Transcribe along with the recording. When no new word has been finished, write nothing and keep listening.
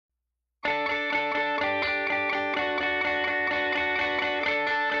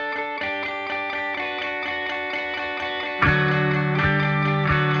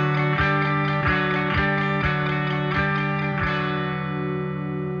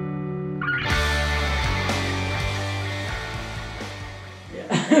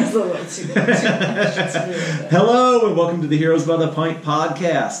It's a little too much. Hello and welcome to the Heroes by the Pint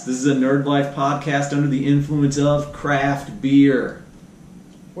podcast. This is a Nerd Life podcast under the influence of craft beer.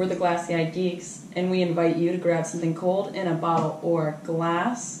 We're the Glassy-Eyed Geeks, and we invite you to grab something cold in a bottle or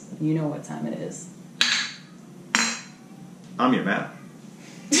glass. You know what time it is. I'm your Matt.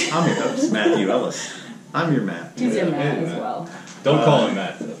 I'm your host, Matthew Ellis. I'm your Matt. He's your Matt as well. Don't call him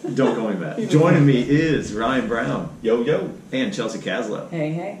Matt. Don't call me Matt. Joining me is Ryan Brown. Yo, yo. And Chelsea Caslow.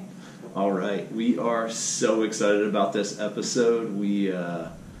 Hey, hey. All right. We are so excited about this episode. We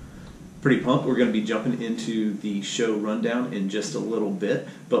pretty pumped. We're going to be jumping into the show rundown in just a little bit.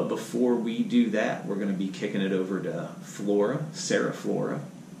 But before we do that, we're going to be kicking it over to Flora, Sarah Flora.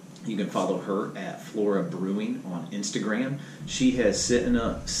 You can follow her at Flora Brewing on Instagram. She has sent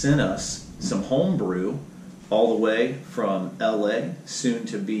us some home brew all the way from LA, soon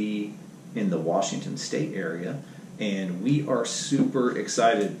to be in the Washington State area. And we are super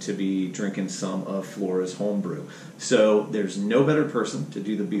excited to be drinking some of Flora's homebrew. So there's no better person to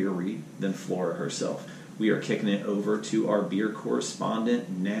do the beer read than Flora herself. We are kicking it over to our beer correspondent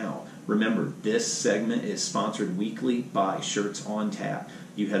now. Remember, this segment is sponsored weekly by Shirts on Tap.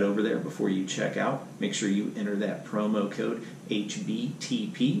 You head over there before you check out. Make sure you enter that promo code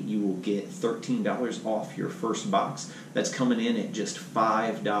HBTP. You will get $13 off your first box. That's coming in at just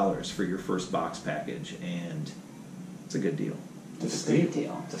 $5 for your first box package. And it's a good deal. It's a great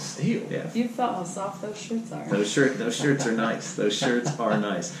deal. It's a steal. Yeah. You felt how soft those shirts are. Those shirts are nice. Those shirts are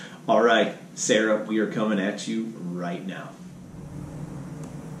nice. All right, Sarah, we are coming at you right now.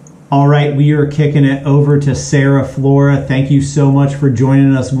 All right, we are kicking it over to Sarah Flora. Thank you so much for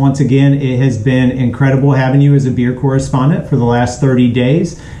joining us once again. It has been incredible having you as a beer correspondent for the last 30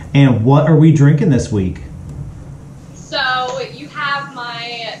 days. And what are we drinking this week? So you have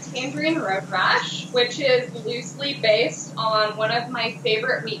my Tangerine Road Rash, which is loosely based on one of my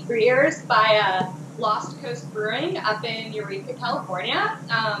favorite wheat beers by Lost Coast Brewing up in Eureka, California.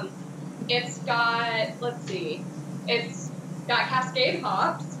 It's got, it's got Cascade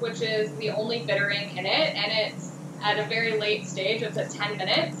hops, which is the only bittering in it, and it's at a very late stage. It's at 10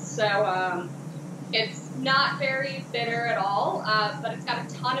 minutes, so it's not very bitter at all, but it's got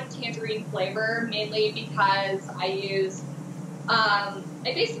a ton of tangerine flavor, mainly because I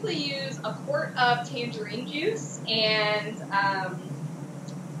basically use a quart of tangerine juice, and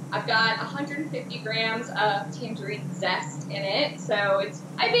I've got 150 grams of tangerine zest in it, so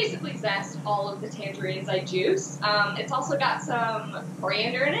I basically zest all of the tangerines I juice. It's also got some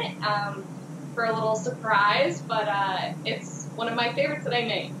coriander in it for a little surprise, but it's one of my favorites that I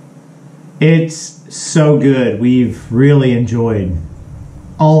make. It's so good. We've really enjoyed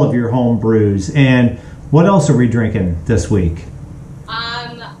all of your home brews. And what else are we drinking this week?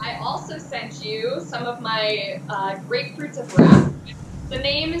 I also sent you some of my grapefruits of wrath. The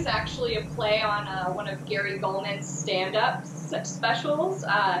name is actually a play on one of Gary Goldman's stand-up specials.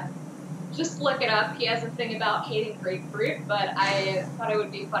 Just look it up. He has a thing about hating grapefruit, but I thought it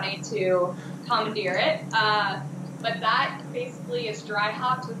would be funny to commandeer it. But that basically is dry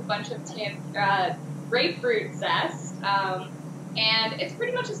hopped with a bunch of grapefruit zest. And it's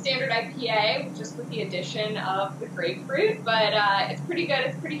pretty much a standard IPA, just with the addition of the grapefruit. But it's pretty good.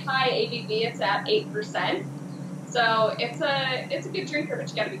 It's pretty high ABV. It's at 8%. So it's a good drinker, but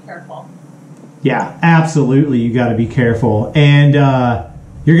you got to be careful. Yeah, absolutely. You got to be careful. And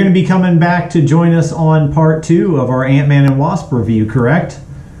you're going to be coming back to join us on part 2 of our Ant-Man and Wasp review, correct?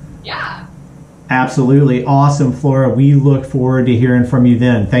 Yeah. Absolutely. Awesome, Flora. We look forward to hearing from you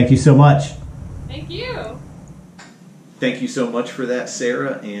then. Thank you so much. Thank you. Thank you so much for that,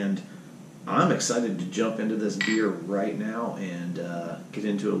 Sarah. And I'm excited to jump into this beer right now and get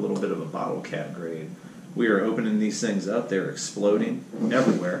into a little bit of a bottle cap grade. We are opening these things up. They're exploding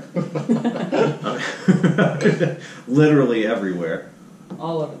everywhere. Literally everywhere.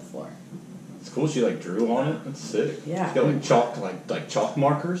 All over the floor. It's cool she drew on it. That's sick. Yeah. She's got chalk chalk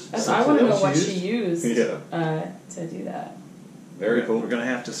markers. I want to know what she used yeah. To do that. Very cool. We're going to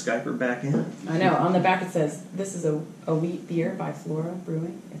have to Skype her back in. I know. On the back it says, this is a wheat beer by Flora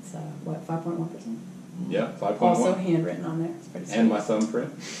Brewing. It's, 5.1%? Yeah, 5.1. Also handwritten on there. It's pretty sweet. And my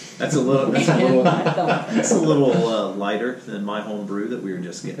thumbprint. That's a little lighter than my home brew that we were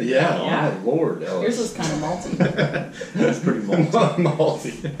just getting. Yeah. Oh, Lord. Ellis. Yours was kind of malty. That's pretty malty.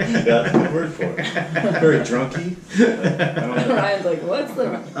 Malty. Yeah, that's a good word for it. Very drunky. Ryan's like, what's the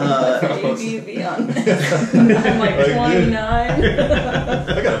ABV on this? I'm like 29.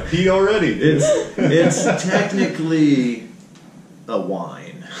 I got a pee already. It's technically a wine.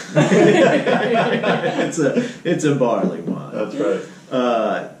 It's a barley wine. That's right.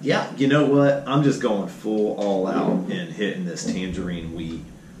 Yeah, you know what? I'm just going full all out and hitting this tangerine wheat.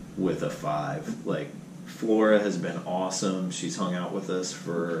 with a 5. Like, Flora has been awesome. She's hung out with us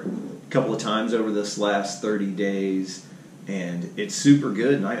for a couple of times over this last 30 days. And it's super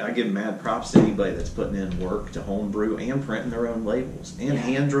good, and I give mad props to anybody that's putting in work to homebrew and printing their own labels and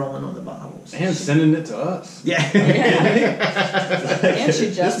hand drawing on the bottles And sending it to us. Yeah, And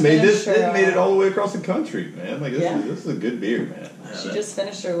she just made finished this. her, It made it all the way across the country, man. Like Yeah. this is a good beer, man. She just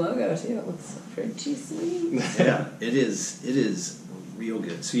finished her logo too. It looks pretty sweet. Yeah, it is real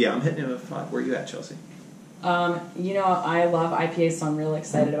good. So yeah, I'm hitting it with 5. Where are you at, Chelsea? I love IPAs, so I'm really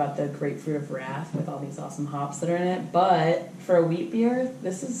excited about the Grapefruit of Wrath with all these awesome hops that are in it. But for a wheat beer,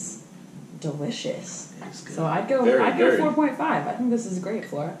 this is delicious. It's good. So I'd go Very, 4.5. I think this is great,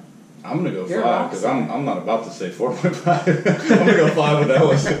 Flora. I'm gonna go You're 5 because awesome. I'm not about to say 4.5. I'm gonna go 5 with that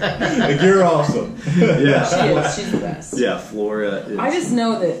one. Like, you're awesome. Yeah, She is. She's the best. yeah, Flora is. I just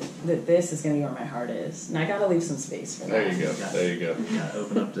know that this is going to be where my heart is. And I got to leave some space for that. There you go. There you go. Yeah,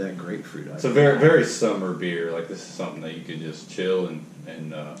 open up that grapefruit. It's a very, very summer beer. Like, this is something that you can just chill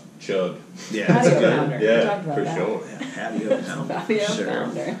and chug. Yeah, it's Patio good. pounder. We Yeah, talked about for that. sure. Yeah, patio pounder. Patio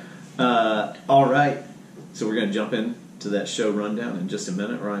Sure. pounder. All right, so we're gonna jump in to that show rundown in just a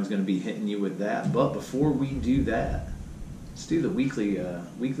minute. Ryan's gonna be hitting you with that, but before we do that, let's do the weekly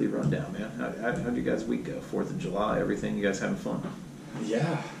rundown, man. How'd you guys' week go? 4th of July, everything. You guys having fun?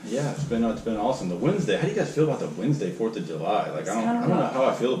 Yeah, it's been awesome. The Wednesday, how do you guys feel about the Wednesday 4th of July? Like, I kinda don't know rough. how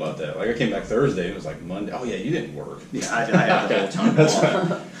I feel about that. Like, I came back Thursday, and it was like Monday. Oh yeah, you didn't work. Yeah, I had the whole time That's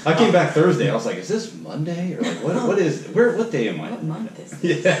off. right. I came back Thursday. I was like, is this Monday or like what day am I? What month is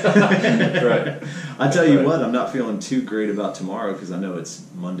this? Yeah, right. I tell you Right. what, I'm not feeling too great about tomorrow because I know it's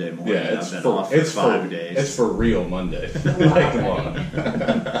Monday morning. Yeah, and it's I've been off for 5 days. It's for real Monday. Like, come on.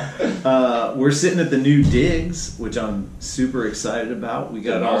 We're sitting at the new digs, which I'm super excited about. We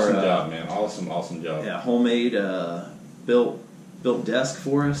got An our awesome job, man. Awesome job. yeah, homemade built desk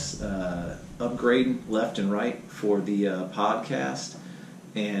for us, upgrading left and right for the podcast.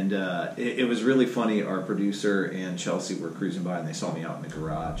 And it was really funny. Our producer and Chelsea were cruising by, and they saw me out in the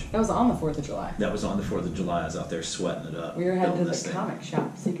garage. That was on the 4th of July. That was on the 4th of July. I was out there sweating it up. We were headed to building the this thing. comic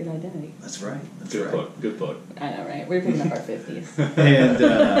shop, Secret Identity. That's right. That's Good right. plug. Good plug. I know, right? We were picking up our 50s. And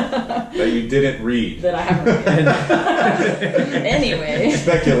That you didn't read. that I haven't read. Anyway.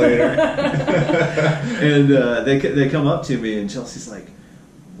 Speculator. and they come up to me, and Chelsea's like,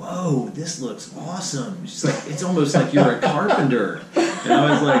 "Whoa, this looks awesome." She's like, "It's almost like you're a carpenter." And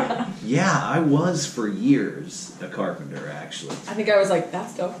I was like, "Yeah, I was for years a carpenter, actually." I think I was like,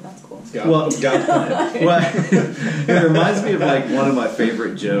 that's dope, that's cool. God's plan. Well, it reminds me of like one of my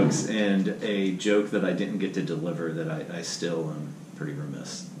favorite jokes, and a joke that I didn't get to deliver that I still am pretty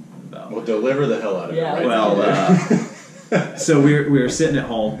remiss about. Well, deliver the hell out of Yeah, it. Right? Well, so we were sitting at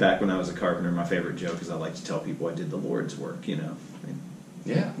home back when I was a carpenter. My favorite joke is I like to tell people I did the Lord's work. You know, I mean,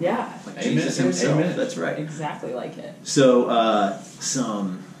 Yeah. Yeah. like Amen. Jesus himself. Amen. That's right. Exactly like it. So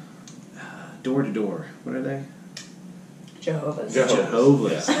some door to door. What are they? Jehovah's.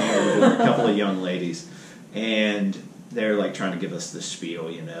 Jehovah's. Yeah. A couple of young ladies, and they're like trying to give us the spiel,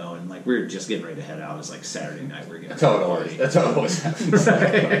 you know, and like we're just getting ready to head out. It's like Saturday night. We're getting That's how it to the always. party. That's how it always happens.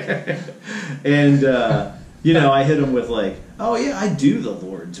 And you know, I hit them with like, "Oh yeah, I do the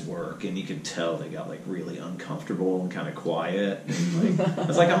Lord's work," and you could tell they got like really uncomfortable and kind of quiet. And, like, I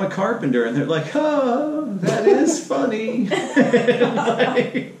was like, "I'm a carpenter," and they're like, "Oh, that is funny."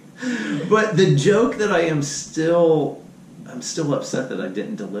 Like, but the joke that I'm still upset that I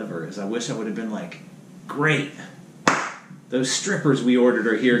didn't deliver is I wish I would have been like, "Great. Those strippers we ordered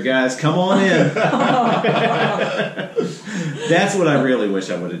are here, guys. Come on in." That's what I really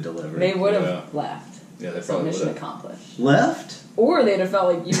wish I would have delivered. They would have Yeah. left. Yeah, they So probably mission would have. accomplished. Left? Or they'd have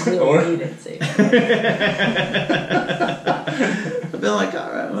felt like you Or- really needed safety. I've been like,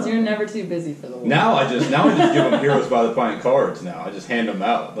 all right, Because well. you're never too busy for the Lord. Now I just give them Heroes by the Pint cards. Now I just hand them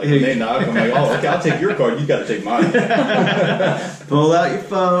out. Like when they knock, I'm like, oh, okay, I'll take your card. You got to take mine. Pull out your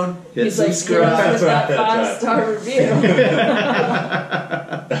phone, hit He's like, subscribe. here's that That's right. 5-star review.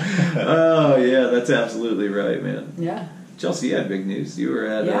 Oh, yeah, that's absolutely right, man. Yeah. Chelsea, you had big news. You were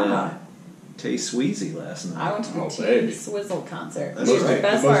at Yeah. Tay Sweezy last night. I went to the Oh, T baby. Swizzle concert. That's Here's right. the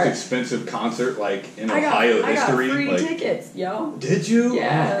best the most part. expensive concert like in I Ohio got history. free like, tickets, yo. did you?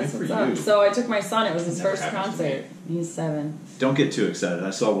 Yeah, Oh, that's good what's for up. you. So I took my son. It was his Never first happens to me. concert. He's 7. Don't get too excited. I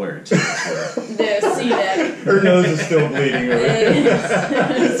saw where it tickets were. There, see that? Her nose is still bleeding.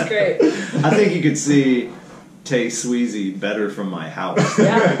 It's great. I think you could see Tay Sweezy better from my house.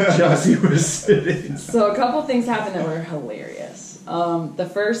 Yeah. Chelsea was sitting. So a couple things happened that were hilarious. The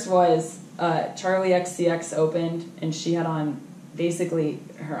first was Charlie XCX opened, and she had on basically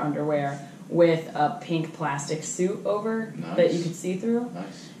her underwear with a pink plastic suit over Nice. that you could see through.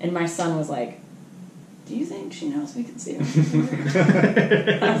 Nice. And my son was like, "Do you think she knows we can see her?"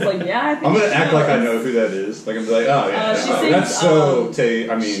 I was like, "Yeah, I think I'm gonna she act like I knows." know who that is. Like I'm like, oh yeah, She yeah. sings, That's so. she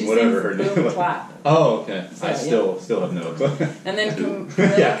whatever her sings name. Boom Clap. Oh, okay. So, I yeah. still have no clue. And then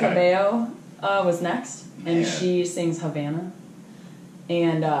Camila Yeah. Cabello was next, and Man. she sings Havana.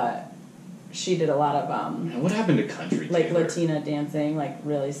 And she did a lot of Man, what happened to country? like Taylor? Latina dancing, like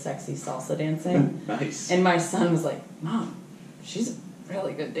really sexy salsa dancing. Nice. And my son was like, "Mom, she's a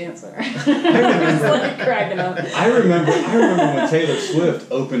really good dancer." I was like cracking up. I remember when Taylor Swift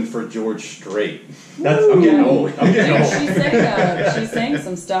opened for George Strait. I'm getting old. I'm getting old. She sang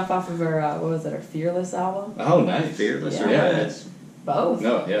some stuff off of her what was it, her Fearless album? Oh, nice. Fearless, Yeah. Yeah, it's Both.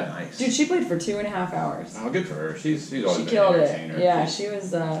 no, yeah. Nice. Dude, she played for 2.5 hours. Oh, good for her. She's always She been killed an it. entertainer. Yeah, she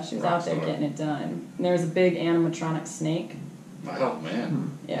was out there Rockstar. getting it done. And there was a big animatronic snake. Oh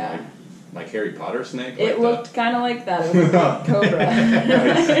man. Yeah. Like Harry Potter snake. It like looked kind of like that. It was a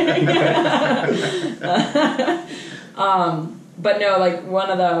big cobra. But no, like one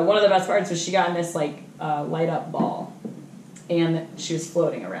of the best parts was she got in this like light up ball, and she was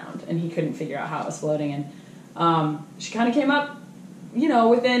floating around, and he couldn't figure out how it was floating, and she kind of came up,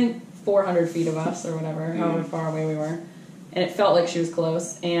 within 400 feet of us or whatever, however far away we were, and it felt like she was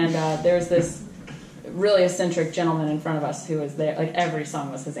close, and there's this really eccentric gentleman in front of us who was there. Like every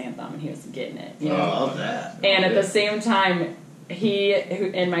song was his anthem, and he was getting it. I love that. And at the same time, he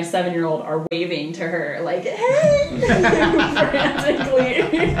and my 7-year-old are waving to her like, "Hey!" frantically.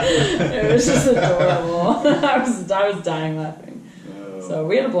 It was just adorable. I was dying laughing. So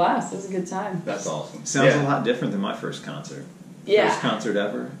we had a blast. It was a good time. That's awesome. Sounds a lot different than my first concert. Yeah. First concert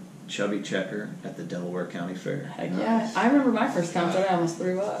ever, Chubby Checker at the Delaware County Fair. Heck yeah. I remember my first concert. I almost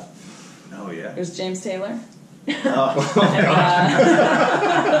threw up. Oh yeah. It was James Taylor. Oh.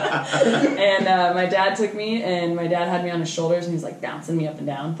 And my dad took me, and my dad had me on his shoulders, and he was like bouncing me up and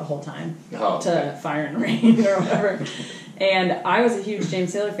down the whole time to Fire and Rain or whatever. And I was a huge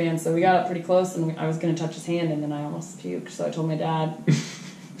James Taylor fan, so we got up pretty close, and I was going to touch his hand, and then I almost puked. So I told my dad,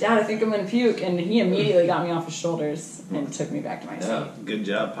 "Dad, I think I'm going to puke," and he immediately got me off his shoulders and took me back to my seat. Good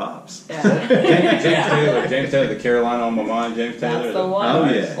job, Pops. Yeah. James Taylor, the Carolina on my mind. James Taylor. That's the one. Oh,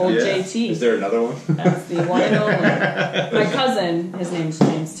 yeah. Old Yeah. JT. Is there another one? That's the one and only. My cousin, his name's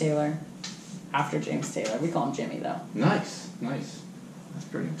James Taylor. After James Taylor. We call him Jimmy, though. Nice. That's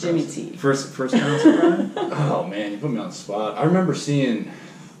pretty impressive. Jimmy T. First concert, Brian? Oh man, you put me on the spot. I remember seeing.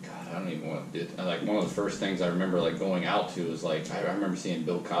 God, I don't even want to. Like one of the first things I remember like going out to was like I remember seeing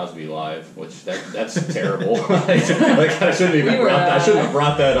Bill Cosby live, which that's terrible. like I shouldn't even I shouldn't have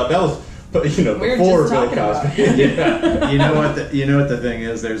brought that up. That was we were before just Bill talking about Cosby. it. You know what the thing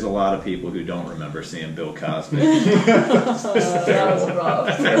is? There's a lot of people who don't remember seeing Bill Cosby. That was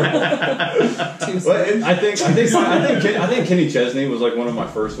rough. Too Well, soon. I think Kenny Chesney was like one of my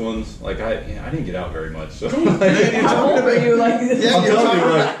first ones. Like I didn't get out very much. So. How old were you? Like,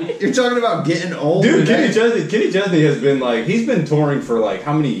 You're talking about getting old. Dude, today. Kenny Chesney has been like he's been touring for like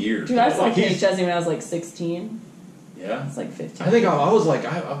how many years? dude, I saw like, Kenny he's- Chesney when I was like 16. Yeah. It's like 15. I think I was like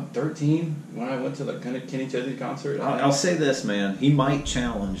I'm 13 when I went to the Kenny Chesney concert. I'll say this, man. He might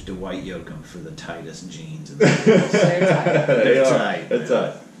challenge Dwight Yoakam for the tightest jeans. They're tight. They're tight. They're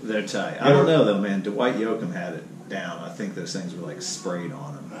tight. They're tight. I don't know though, man. Dwight Yoakam had it down. I think those things were like sprayed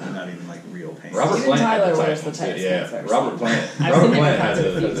on him. They're not even like real pants. Robert Even Plant Tyler had the wears tight the ones, tightest yeah. pants I've ever Robert seen. Plant. I've Robert seen him in Plant had concert a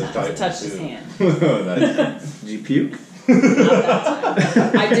few the times. tight I touched ones, his too. hand. Nice. Did you puke? Not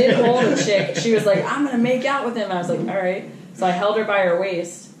that time. I did hold a chick. She was like, "I'm gonna make out with him." And I was like, "All right." So I held her by her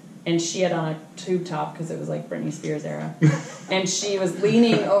waist, and she had on a tube top because it was like Britney Spears era. And she was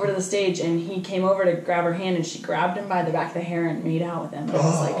leaning over to the stage, and he came over to grab her hand, and she grabbed him by the back of the hair and made out with him. And I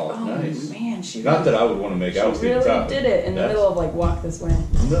was like, "Oh nice. man, she Not really, that I would want to make she out with Steve really Tyler. did it in the That's- middle of like walk this way."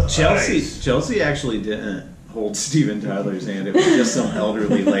 Chelsea actually didn't hold Steven Tyler's hand. It was just some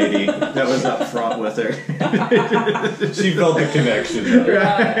elderly lady that was up front with her. She felt the connection. Though.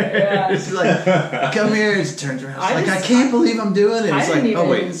 Yeah. She's like, "Come here." She turns around. She's I like, just- "I can't believe I'm doing it." I It's like, didn't "Oh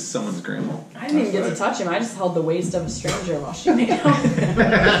wait, even- it's someone's grandma." I didn't even get to touch him. I just held the waist of a stranger while she made out with him.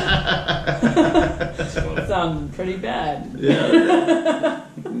 That's funny. That sounded pretty bad. Yeah,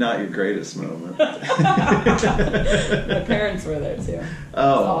 not your greatest moment. My parents were there too.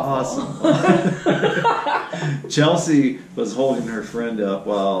 Oh, Awful. awesome. Chelsea was holding her friend up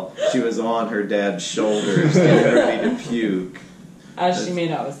while she was on her dad's shoulders getting ready to puke. As she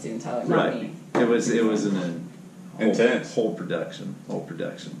made out with Steven Tyler, not me. It was an Intense. whole production.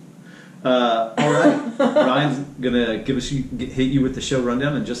 All right, Ryan's gonna hit you with the show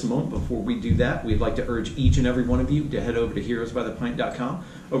rundown in just a moment. Before we do that, we'd like to urge each and every one of you to head over to heroesbythepint.com.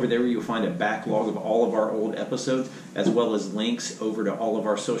 Over there, you'll find a backlog of all of our old episodes, as well as links over to all of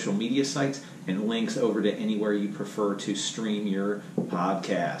our social media sites and links over to anywhere you prefer to stream your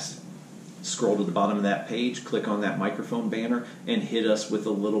podcast. Scroll to the bottom of that page, click on that microphone banner, and hit us with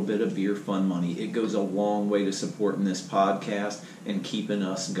a little bit of beer fund money. It goes a long way to supporting this podcast and keeping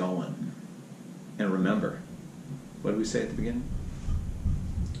us going. And remember, what did we say at the beginning?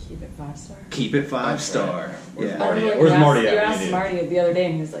 Keep it 5-star. Keep it 5-star. Where's Yeah. Marty at? Where's Marty at? You asked Marty the other day,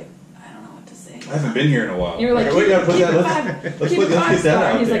 and he was like, I don't know what to say. I haven't been here in a while. You were like, we gotta put keep that. it Let's get that 5-star. out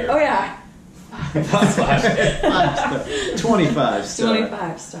And he's there. like, oh yeah. 25 star.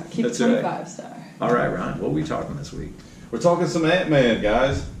 25 star. Keep That's it right. 25 star. All right, Ryan, what are we talking this week? We're talking some Ant-Man,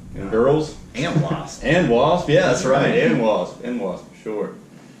 guys and girls. And Wasp. And Wasp, yeah, that's right. And Wasp, sure.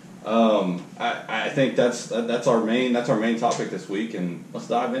 I think that's our main topic this week, and let's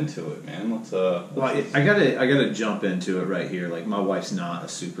dive into it, man. Well, I gotta jump into it right here. Like, my wife's not a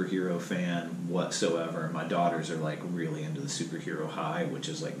superhero fan whatsoever. My daughters are like really into the superhero high, which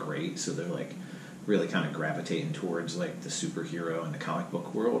is like great. So they're like really kind of gravitating towards like the superhero and the comic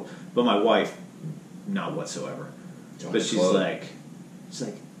book world. But my wife, not whatsoever. But she's like,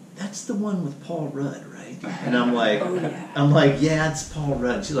 that's the one with Paul Rudd, right? And I'm like, Oh, yeah. yeah, it's Paul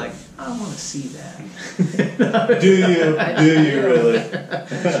Rudd. She's like, I want to see that. Do you really?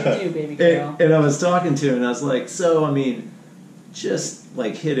 You do, baby girl. And I was talking to her, and I was like, so, I mean, just,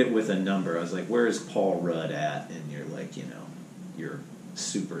 like, hit it with a number. I was like, where is Paul Rudd at? And you're like, your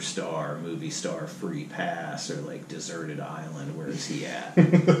superstar, movie star free pass, or, like, Deserted Island, where is he at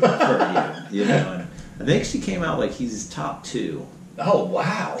for you? And I think she came out like he's top 2. Oh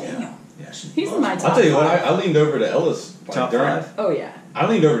wow! Damn. Yeah, He's in my top I'll tell you what, 5. I leaned over to Ellis. Like, top 5? Oh, yeah. I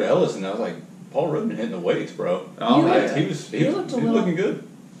leaned over to Ellis, and I was like, Paul Rudd been hitting the weights, bro. Oh, You yeah. looked- He was he looked a little- looking good.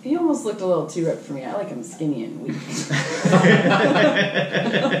 He almost looked a little too ripped for me. I like him skinny and weak.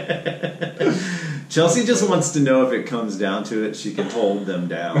 Chelsea just wants to know if it comes down to it, she can hold them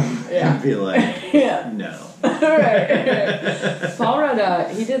down Yeah. and be like, Yeah. no. right. Paul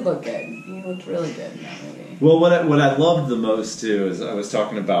Rudd, he did look good. He looked really good in that movie. Well, what I loved the most too is I was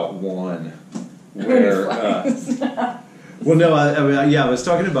talking about one where. Well, no, I was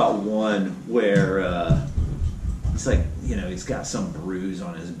talking about one where it's like, he's got some bruise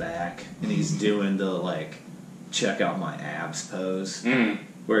on his back and he's doing the like check out my abs pose,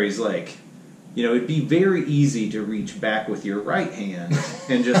 where he's like, it'd be very easy to reach back with your right hand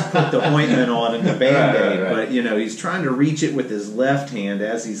and just put the ointment on and the Band-Aid, right. but, he's trying to reach it with his left hand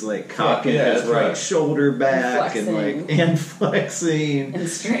as he's, like, cocking Yeah, his that's right right. shoulder back and flexing. And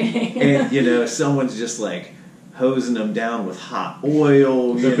straining. And, someone's just, like, hosing him down with hot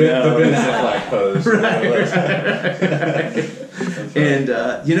oil, The Ben Affleck pose. And,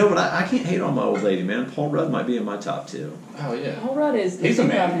 but I can't hate on my old lady, man. Paul Rudd might be in my top 2. Oh yeah. Paul Rudd is. He's a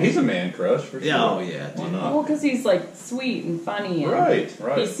man. He's a man crush for sure. Yeah, oh, yeah, dude. Why not? Well, because he's like sweet and funny. And Right.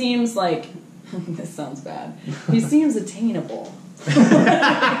 He seems like. This sounds bad. He seems attainable.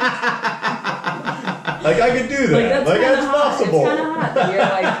 Like I could do that. Like that's possible. It's kind of hot that you're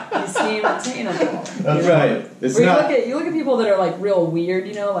like you seem attainable. That's right. It's Where not. you look at people that are like real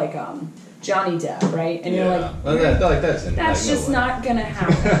weird, like Johnny Depp, right? And you're like, Well, that's that's just not gonna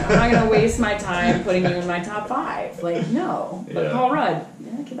happen. I'm not gonna waste my time putting you in my top 5. Like, no. But Yeah. Paul Rudd,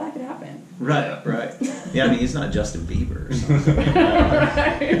 that could happen. Right. Yeah, I mean, he's not Justin Bieber or something.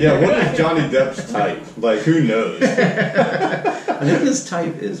 Yeah, what is Johnny Depp's type? Like, who knows? I think his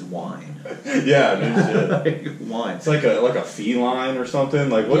type is wine. Yeah, no shit. Like, wine. It's like a feline or something.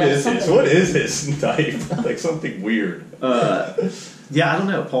 Like, what is his? What is his type? Like something weird. Yeah, I don't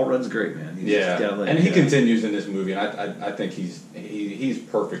know. Paul Rudd's great, man. He's got, like, and he continues in this movie, and I think he's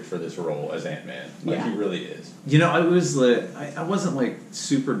perfect for this role as Ant-Man. Like, he really is. I wasn't like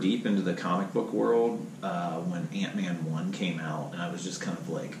super deep into the comic book world when Ant-Man 1 came out, and I was just kind of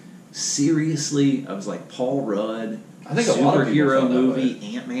like, seriously? I was like, Paul Rudd, I think a lot of people superhero felt that movie,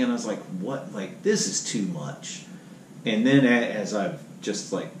 way. Ant-Man. I was like, what? Like, this is too much. And then as I've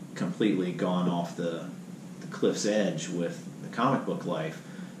just like completely gone off the cliff's edge with the comic book life,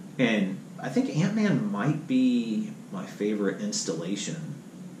 and I think Ant-Man might be my favorite installation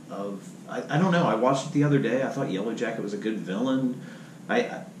of. I don't know. I watched it the other day. I thought Yellow Jacket was a good villain.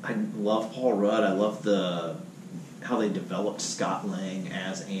 I love Paul Rudd. I love how they developed Scott Lang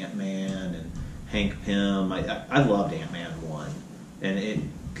as Ant-Man and Hank Pym. I loved Ant-Man 1,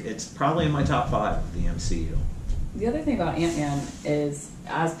 and it's probably in my top 5 of the MCU. The other thing about Ant-Man is,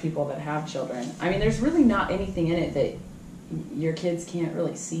 as people that have children, I mean, there's really not anything in it that your kids can't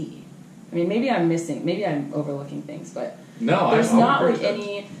really see. I mean, maybe I'm overlooking things, but No, there's I not agree like with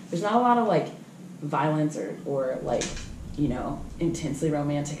that. there's not a lot of like violence or like, intensely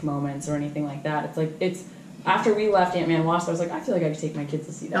romantic moments or anything like that. It's like, after we left Ant-Man and Wasp, I was like, I feel like I could take my kids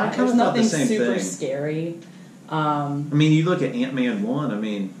to see that. I kinda There's thought the nothing same super thing. scary. I mean, you look at Ant-Man 1, I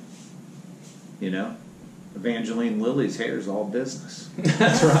mean, Evangeline Lilly's hair is all business.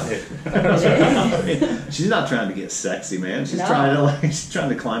 That's right. I mean, she's not trying to get sexy, man. She's No. she's trying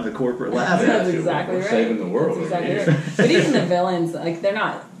to climb the corporate ladder. That's exactly We're right. saving the world That's over exactly here. right. But even the villains, like they're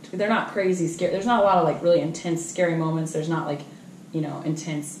not crazy scary. There's not a lot of like really intense scary moments. There's not like,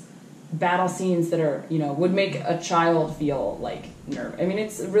 intense battle scenes that are, would make a child feel like nerve. I mean,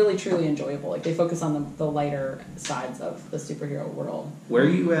 it's really truly enjoyable. Like they focus on the lighter sides of the superhero world. Where are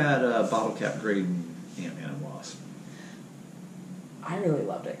you at bottle cap grading Ant-Man and Wasp? I really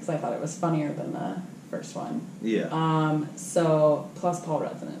loved it because I thought it was funnier than the first one. Yeah. So plus Paul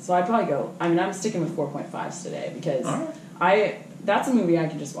Rudd's in it. So I'd probably go. I mean, I'm sticking with 4.5s today because All right. that's a movie I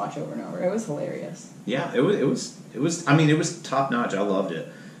could just watch over and over. It was hilarious. Yeah, it was. I mean, it was top notch. I loved it.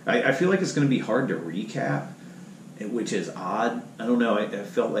 I feel like it's going to be hard to recap, which is odd. I don't know. I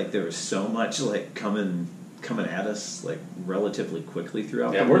felt like there was so much like coming at us like relatively quickly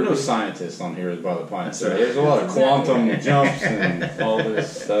throughout. Yeah, the we're movie. no scientists on Heroes by the Planet. That's So right. there's a lot of quantum Exactly. jumps and all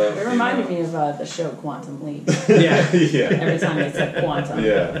this stuff. It reminded me of the show Quantum Leap. Yeah. Yeah. Every time they said quantum.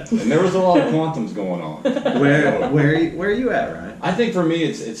 Yeah, and there was a lot of quantums going on. Where are you at, Ryan? I think for me,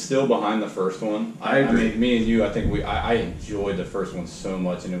 it's still behind the first one. I agree. mean, me and you, I think I enjoyed the first one so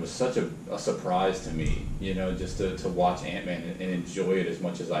much, and it was such a surprise to me, just to watch Ant-Man and enjoy it as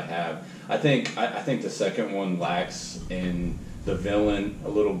much as I have. I think the second one lacks in the villain a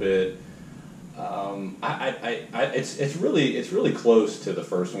little bit. It's really close to the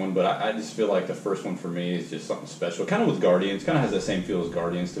first one, but I just feel like the first one for me is just something special. Kind of with Guardians, kind of has the same feel as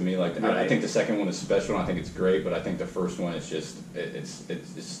Guardians to me. Like I think the second one is special, and I think it's great, but I think the first one is just it's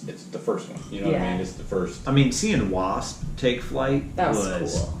the first one. You know what I Yeah. mean? It's the first. I mean, seeing Wasp take flight That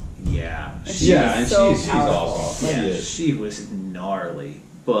was cool. Yeah, And she, she Yeah, was and so she's powerful. awesome. yeah, She is. she was gnarly,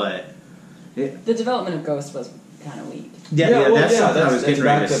 but The development of Ghost was kind of weak. that's something I was getting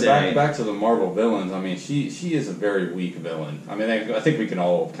ready to say. Back to the Marvel villains. I mean, she is a very weak villain. I mean, I think we can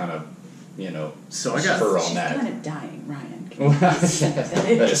all kind of, So I got- spur on She's that. kind of dying, Ryan. that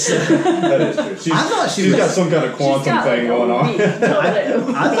is true. She's, I thought she she's was- got some kind of quantum thing going on.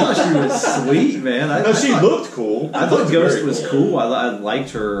 I thought she was sweet, man. No, she looked cool. I thought She looked Ghost very was cool. I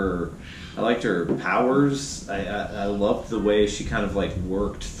liked her. I liked her powers. I loved the way she kind of like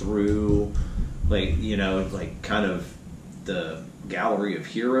worked through, like kind of the gallery of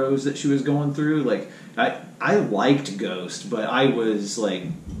heroes that she was going through. Like I liked Ghost, but I was like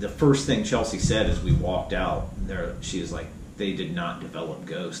the first thing Chelsea said as we walked out there. She was like, they did not develop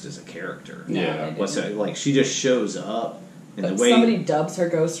Ghost as a character. Yeah. No, they Like she just shows up. And But the way somebody dubs her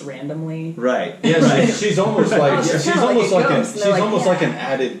Ghost randomly. right, Yeah, right. she's almost like She's she's kinda like almost a like ghost, and she's they're like, almost like yeah. an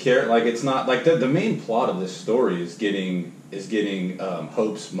added character. Like it's not like the main plot of this story is getting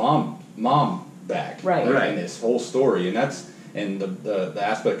Hope's mom back, Right. like, Right. in this whole story, and the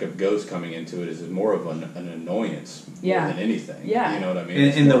aspect of Ghost coming into it is more of an annoyance Yeah. more than anything. Yeah. You know what I mean? And-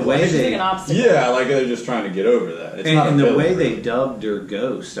 It's and the more way like- She's they- like an obstacle. yeah, like they're just trying to get over that. It's not a And the villain, way they really. dubbed her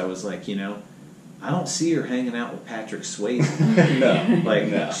Ghost, I was like, I don't see her hanging out with Patrick Swayze. no, Like,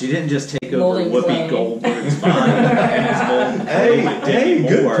 no. she didn't just take over Molding Whoopi clay. Goldberg's body and his molding clay with Demi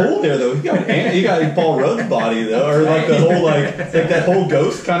good Moore. pull there though. You got Paul Rudd's body though, or like the whole like that whole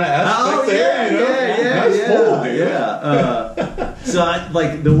ghost kind of aspect Oh there. yeah, Nice pull, dude. yeah. So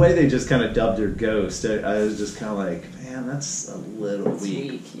like the way they just kind of dubbed her Ghost, I was just kind of like, man, that's a little It's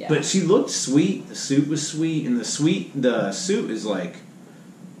weak. weak, yeah. But she looked sweet. The suit was sweet, and the suit is like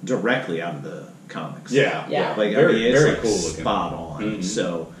directly out of the comics. Yeah, Yeah. Like very, I mean, it's very like cool looking. spot on. Mhm.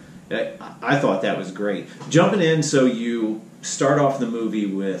 So I thought that was great. Jumping in, so you start off the movie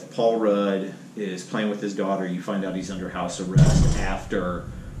with Paul Rudd is playing with his daughter. You find out he's under house arrest after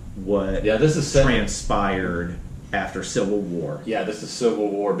what Yeah, this is set. transpired after Civil War. Yeah, this is Civil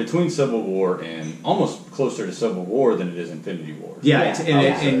War. Between Civil War and almost closer to Civil War than it is Infinity War. Yeah,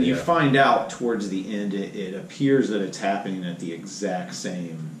 Yeah. and you Yeah. find out towards the end, it appears that it's happening at the exact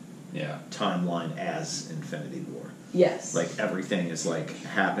same Yeah. timeline as Infinity War. Yes. Like everything is like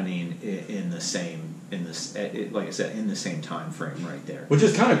happening in the same like I said, in the same time frame right there. Which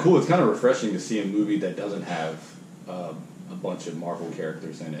is kind of cool. It's kind of refreshing to see a movie that doesn't have a bunch of Marvel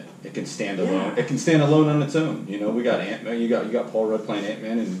characters in it. It can stand alone. Yeah. It can stand alone on its own. You know, we got Ant-Man. You got Paul Rudd playing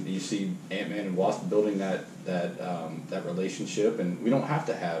Ant-Man, and you see Ant-Man and Wasp building that relationship. And we don't have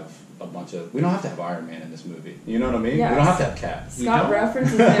to have a bunch of. We don't have to have Iron Man in this movie. You know what I mean? Yes. We don't have to have Cap. Scott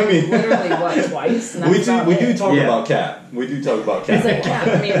references him literally twice. And that's We do it. talk about Cap. We do talk about Cap. He's like Cap.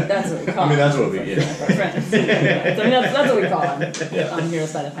 I mean, that's what we call him. I mean, that's what we get. Friends. Yeah. So, I mean, that's what we call him. Yeah. On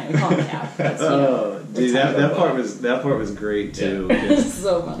Heroes by the Time, we call him Cap. That's, Dude, that part was great too. It's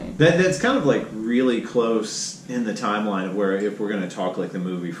so funny. That's kind of like really close in the timeline of where, if we're going to talk like the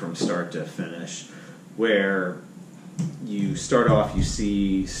movie from start to finish, where you start off, you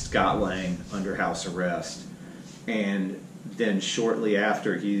see Scott Lang under house arrest, and then shortly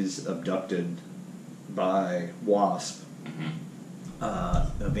after he's abducted by Wasp.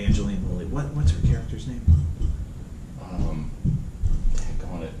 Evangeline Lilly. What's her character's name?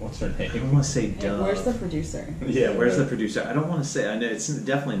 What's her name? I want to say Dove. Where's the producer? Yeah, where's the producer? I don't want to say. I know it's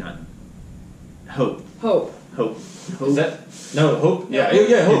definitely not Hope. Hope. Is that no Hope? Yeah,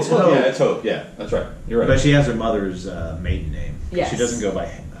 Hope. It's Hope. Yeah, it's Hope. Yeah, that's right. You're right. But she has her mother's maiden name. Yes. She doesn't go by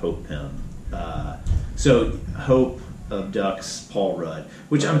Hope Pym. So Hope abducts Paul Rudd,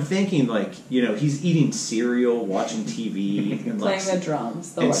 which I'm thinking, like, he's eating cereal, watching TV, and Playing the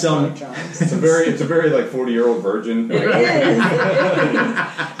drums. The and electronic drums. It's a very like 40-year-old virgin. It is.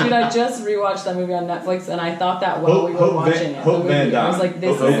 Dude, I just rewatched that movie on Netflix, and I thought that while we were watching it. Hope Van Dyne. I was like,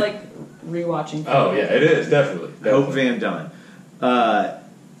 this is like rewatching. Oh yeah, it is definitely. Hope Van Dyne. But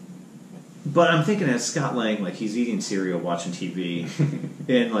I'm thinking as Scott Lang, like, he's eating cereal, watching TV,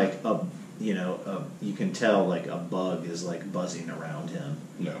 and like you can tell like a bug is like buzzing around him.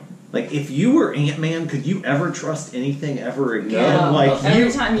 No. Like, if you were Ant-Man, could you ever trust anything ever again? Yeah. Like,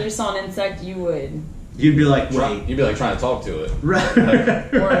 Every time you saw an insect, you would. You'd be like, wait. You'd be like trying to talk to it. Right.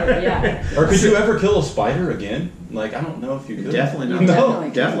 Or could you ever kill a spider again? Like, I don't know if you could. Definitely not. No,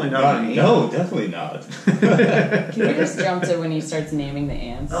 definitely not. No, definitely not. Can we just jump to when he starts naming the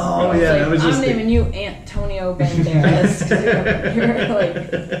ants? Oh, yeah. Like, that was just I'm naming you Antonio Banderas.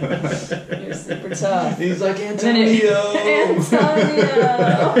 You're super tough. He's like, Antonio. Yeah.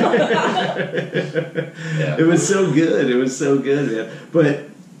 It was so good. It was so good, man. But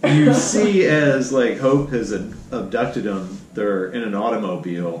you see, as like Hope has abducted them, they're in an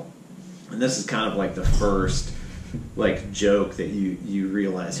automobile, and this is kind of like the first like joke that you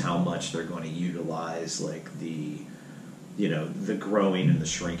realize how much they're going to utilize like the growing and the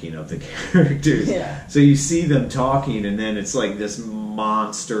shrinking of the characters. Yeah. So you see them talking, and then it's like this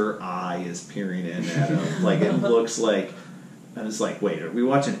monster eye is peering in at them. Like, it looks like. And it's like, wait, are we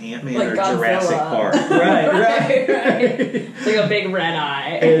watching Ant-Man like or Godzilla. Jurassic Park? Right. It's like a big red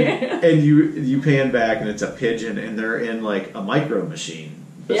eye. and you pan back, and it's a pigeon, and they're in like a micro machine.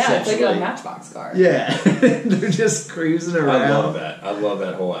 Yeah, it's like a Matchbox car. Yeah, they're just cruising around. I love that. I love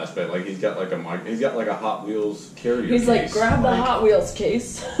that whole aspect. Like, he's got like a Hot Wheels carrier. He's case. like, grab the Hot Wheels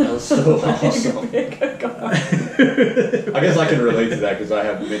case. That was so awesome. Pick a car. I guess I can relate to that because I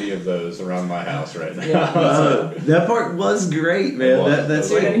have many of those around my house right now. Yeah. That part was great, man. It was. That's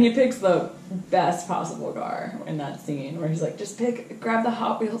Dude, like, and he picks the best possible car in that scene where he's like, just grab the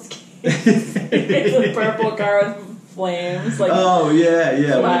Hot Wheels case. It's a purple car with flames, like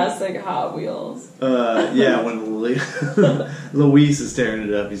classic Hot Wheels. When Luis is tearing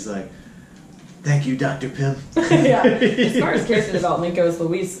it up, he's like, "Thank you, Dr. Pym." Yeah, as far as character development goes,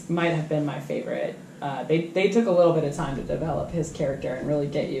 Luis might have been my favorite. They took a little bit of time to develop his character and really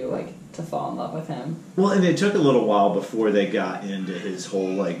get you like to fall in love with him. Well, and it took a little while before they got into his whole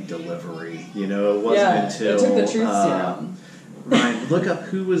like delivery. It wasn't until it took the truth serum. Ryan, look up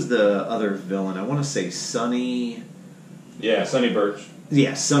who was the other villain. I want to say Sonny. Yeah, Sonny Birch.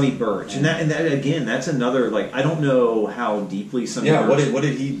 Yeah, Sonny Birch, and that again, that's another like I don't know how deeply Sonny. Yeah, Birch, what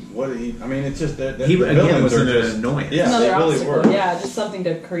did he? I mean, it's just that he again was an just annoyance. Yeah, Another they really obstacle. were. Yeah, just something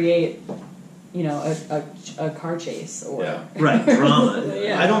to create, a car chase or Right, drama.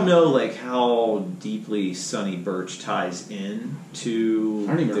 Yeah. I don't know like how deeply Sonny Birch ties in to.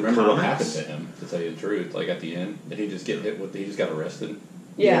 I don't even the remember what comics. happened to him. To tell you the truth, like at the end, did he just get hit with? He just got arrested.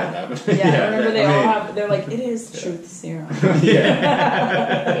 Yeah. That happened? Yeah, I remember they all mean, have. They're like, it is truth serum.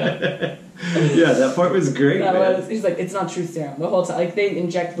 Yeah. Yeah, that part was great. Man. He's like, it's not truth serum the whole time. Like they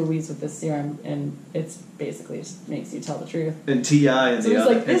inject Louise with this serum, and it's basically just makes you tell the truth. And T.I. and So the he's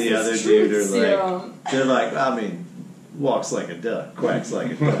other, like, this and the is other truth dude are serum. like, they're like, I mean, walks like a duck, quacks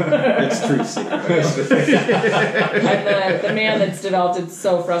like a duck. It's truth serum. And the man that's developed it's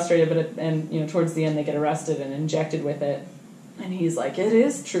so frustrated, but towards the end they get arrested and injected with it. And he's like, it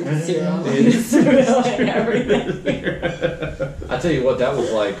is truth serum. He's revealing everything. I tell you what, that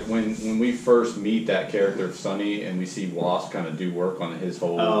was like when we first meet that character of Sonny, and we see Wasp kind of do work on his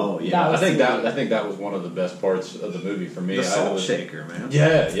whole. Oh yeah, I think that was one of the best parts of the movie for me. The salt shaker, man.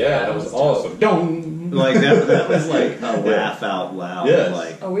 Yeah, that was awesome. Like that was like a laugh out loud,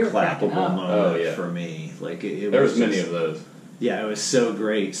 like we were clappable moment for me. Like there was many of those. Yeah, it was so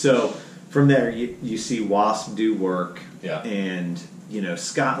great. So from there, you see Wasp do work, and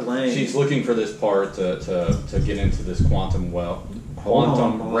Scott Lang. She's looking for this part to get into this quantum realm.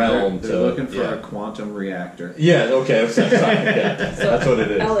 They're looking for a quantum reactor. Yeah, okay, that's what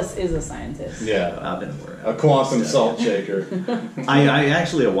it is. Ellis is a scientist. Yeah, I've been aware. A quantum salt shaker. I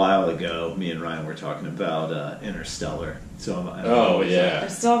actually a while ago, me and Ryan were talking about Interstellar. So I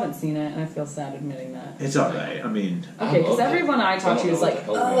still haven't seen it, and I feel sad admitting that. It's all right. I mean, okay, because everyone I talk to is like,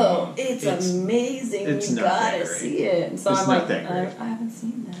 "Oh, it's amazing! You gotta see it." And so I'm like, I haven't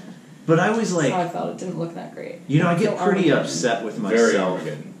seen that. But I was like, that's how I felt. It didn't look that great. I get pretty upset with myself. Very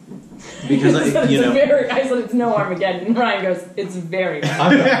Armageddon. Because I said it's no Armageddon. And Ryan goes, it's very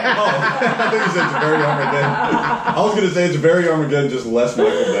Armageddon. I think he said it's very Armageddon. I was going to say it's very Armageddon, just less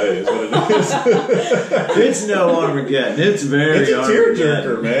Michael Bay is what it is. It's no Armageddon. It's very Armageddon. It's a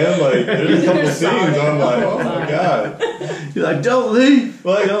tearjerker, man. Like, there's a couple of scenes I'm like, oh my God. You're like, don't leave.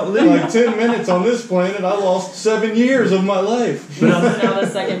 Don't leave. Like 10 minutes on this planet, I lost 7 years of my life. Now the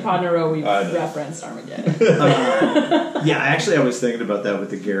second pod in a row we've referenced Armageddon. Actually I was thinking about that with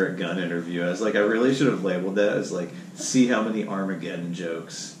the Garrett Gunn interview. I was like, I really should have labeled that as like, see how many Armageddon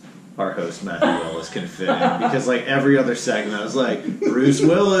jokes our host Matthew Willis can fit in. Because like every other segment I was like, Bruce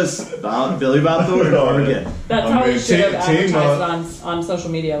Willis, Billy Bob Thornton, Armageddon. That's how we should have advertised it on social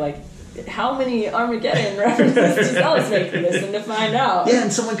media, like, how many Armageddon references does Ellis make for this, and to find out. Yeah,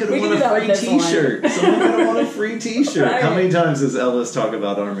 and someone could have won a free t-shirt. Someone could have won a free t-shirt. Right. How many times does Ellis talk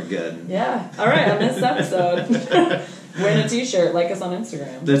about Armageddon? Yeah. All right, on this episode, win a t-shirt. Like us on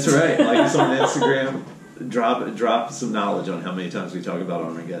Instagram. That's right. Like us on Instagram. Drop some knowledge on how many times we talk about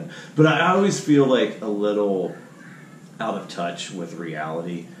Armageddon. But I always feel like a little out of touch with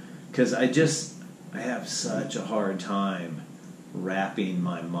reality because I have such a hard time wrapping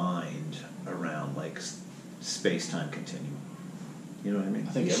my mind around like space-time continuum. You know what I mean?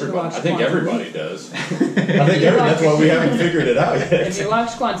 I think everybody does. I think that's why we haven't figured it out yet. If you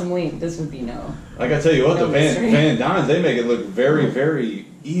watch Quantum Leap, this would be no. Like I tell you what, the Van Dynes, they make it look very, very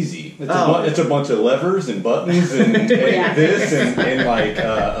easy. It's a bunch of levers and buttons and this and like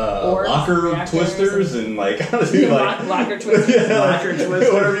locker twisters and like locker twisters, locker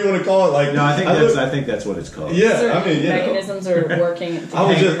twisters, whatever you want to call it. Like no, I think that's what it's called. Yeah, I mean, mechanisms are working. I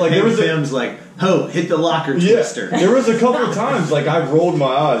was just like, there was Tim's like, hit the locker twister. There was a couple of times like I rolled my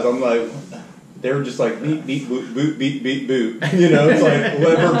eyes. I'm like. They were just like beep beep boop boop beep beep boop. It's like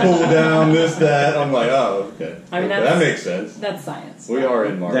lever pull down this that. I'm like, oh okay. I mean that makes sense. That's science. We are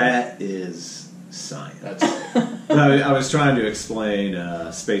in Marvel. That is science. That's I was trying to explain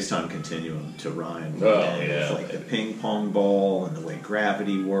space-time continuum to Ryan. Like the ping pong ball and the way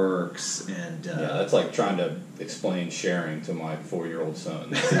gravity works and that's like trying to explain sharing to my 4-year-old son.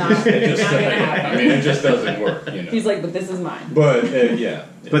 It's not gonna happen. I mean, it just doesn't work. He's like, but this is mine. But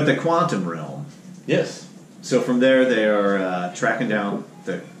But the quantum realm. Yes. So from there, they are tracking down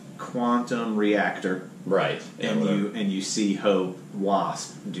the quantum reactor, right? And you see Hope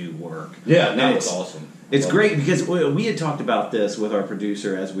Wasp do work. Yeah, that was awesome. It's great because we had talked about this with our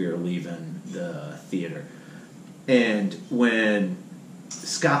producer as we were leaving the theater, and when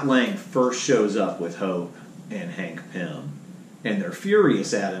Scott Lang first shows up with Hope and Hank Pym, and they're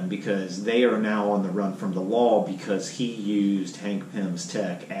furious at him because they are now on the run from the law because he used Hank Pym's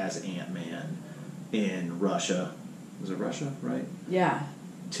tech as Ant-Man in Russia. Was it Russia, right? Yeah.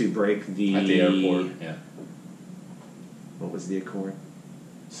 To break at the airport, yeah. What was the accord?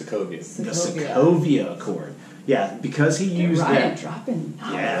 Sokovia. The Sokovia Accord. Yeah, because he used that. Dropping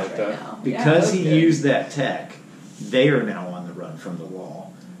right now. Because he used that tech, they are now on the run from the law.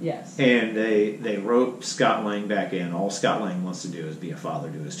 Yes. And they rope Scott Lang back in. All Scott Lang wants to do is be a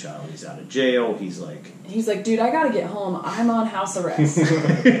father to his child. He's out of jail. He's like, dude, I gotta get home. I'm on house arrest.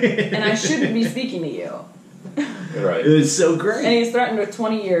 And I shouldn't be speaking to you. Right. It's so great. And he's threatened with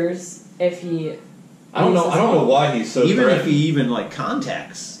 20 years if he... I don't know why he's so even threatened. If he even, like,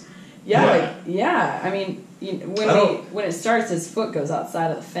 contacts. Yeah. I mean, when it starts, his foot goes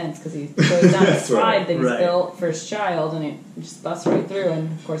outside of the fence because he goes down the slide that he's built for his child, and it just busts right through, and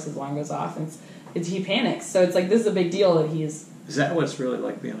of course his alarm goes off, and he panics. So it's like, this is a big deal that he's Is that what it's really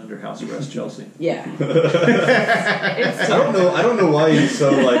like being under house arrest, Chelsea? Yeah. I don't know why he's so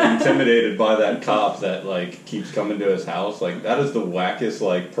like intimidated by that cop that like keeps coming to his house. Like that is the wackest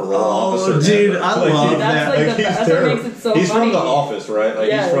like parole officer. Dude, ever. I Like, love that's that. like Like, the, he's that's terrible. what makes it so He's funny. from The Office, right? Like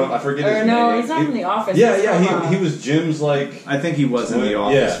Yeah. he's from I forget his Or name. no, he's not from The Office. Yeah, He's yeah. from, He was Jim's like. I think he was in the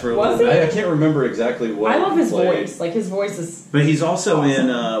office Yeah. for a Was little he? bit. I can't remember exactly what. I love his he played. voice. Like his voice is. But he's also Awesome.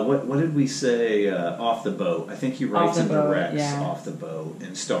 in what did we say? Off the Boat. I think he writes the and Boat, directs yeah. Off the Boat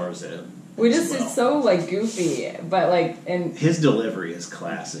and stars in it. We as just well. it's so like goofy, but like and His delivery is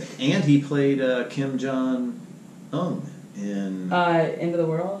classic, and he played Kim Jong Un in. Into the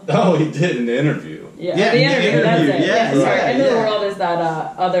World. Oh, he did in the interview. Yeah, Yeah, the the interview. That's interview. it. Yeah, sorry. yeah, Into the yeah. World is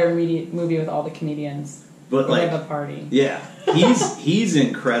that other movie with all the comedians. But They like, have a party. yeah, he's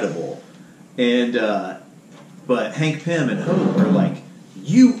incredible, and but Hank Pym and Hope are like,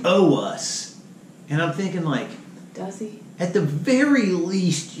 you owe us, and I'm thinking like, Does he? at the very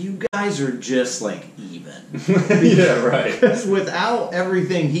least, you guys are just like even. Yeah, right. Because without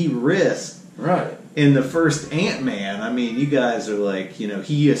everything he risked Right. in the first Ant-Man, I mean, you guys are like,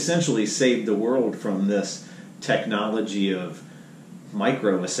 he essentially saved the world from this technology of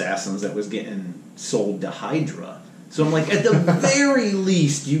micro-assassins that was getting sold to Hydra. So I'm like, at the very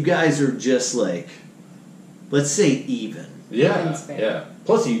least, you guys are just like, let's say even. Yeah, That's fair. yeah.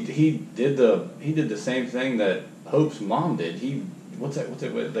 Plus, he did the same thing that Hope's mom did. What's that?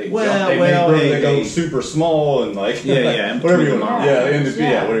 They go super small and like Yeah, whatever you want.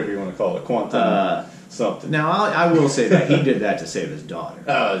 Yeah. Whatever you want to call it, quantum something. Now, I will say that he did that to save his daughter.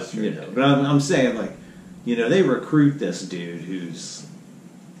 Oh, that's true. But I'm saying, like, they recruit this dude who's,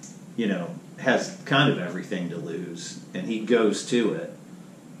 has kind of everything to lose, and he goes to it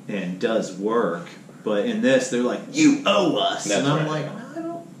and does work. But in this, they're like, you owe us. That's and I'm right. like, I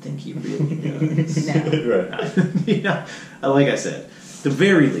don't think he really does. Right. Like I said, the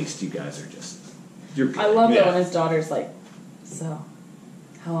very least, you guys are just, you're good. I love that Yeah. when his daughter's like, so,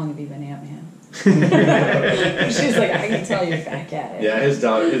 how long have you been Ant-Man? She's like, I can tell you're back at it. Yeah, his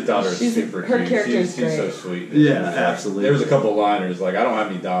daughter is She's- super her cute. character's She's so great. sweet. Yeah, She was like- absolutely. There was a couple liners like, I don't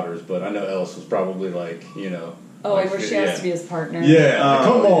have any daughters, but I know Ellis was probably like, Oh, like where she has to be his partner. Yeah, like, Oh,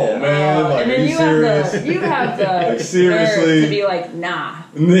 come on, yeah. man. Like, and are then you serious? you have the Like, seriously? nerve to be like, nah,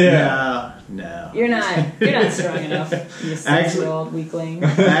 Yeah. No. you're not strong enough, you 6-year-old weakling.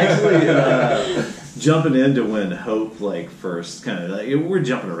 Actually, jumping into when Hope first kind of we're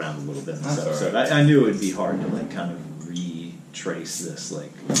jumping around a little bit in this That's episode. all right. I knew it would be hard to kind of retrace this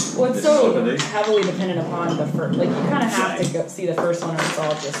Well, it's this so company. heavily dependent upon the first. Like you kind of have to go see the first one, or it's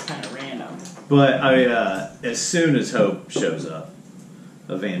all just kind of random. But as soon as Hope shows up,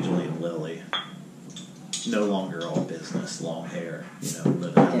 Evangeline Lilly, no longer all business, long hair,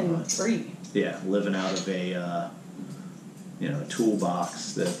 living out And of free. living out of a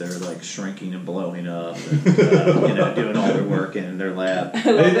toolbox that they're shrinking and blowing up, and doing all their work in their lab. I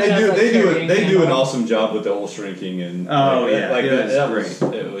love that that's, like, carrying They do an candle. awesome job with the whole shrinking and Oh, yeah, it was that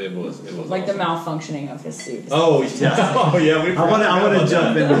great. It was Like awesome. the malfunctioning of his suit. Oh yeah, oh yeah. We I want to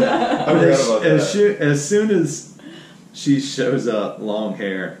jump into that. I forgot about that. As soon as she shows up, long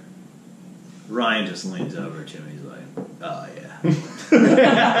hair, Ryan just leans over to me. He's like, "Oh yeah."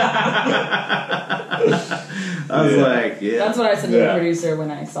 I was like, "Yeah, That's what I said to Yeah. the producer when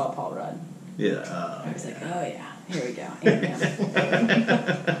I saw Paul Rudd. yeah." I was like, oh yeah, here we go.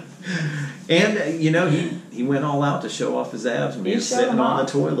 Ant-Man. And he went all out to show off his abs when he He was showed sitting them on the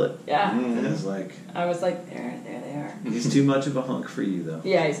off. toilet. Yeah. And it's like, I was like, there they are. he's too much of a hunk for you, though.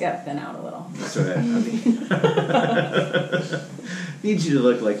 Yeah, he's got to thin out a little. That's right. I mean, need you to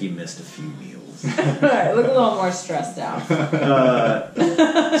look like you missed a few meals. Right, look a little more stressed out.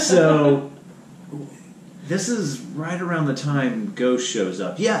 So this is right around the time Ghost shows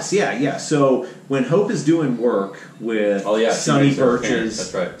up. Yes, yeah. So when Hope is doing work with she Sonny makes her Birch's appearance.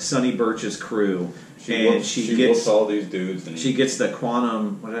 That's right. Sonny Birch's crew, She and whoops, she whoops gets all these dudes. And she gets the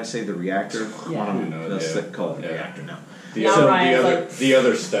quantum. What did I say? The reactor. Yeah. Quantum. Who knows, That's yeah. called the Yeah. reactor now. the, Now other, Ryan's the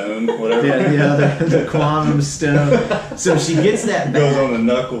other stone, whatever. Yeah, the quantum stone. So she gets that Goes back. on the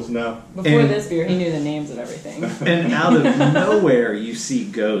knuckles now. Before And- this beer, he knew the names of everything. And out of nowhere, you see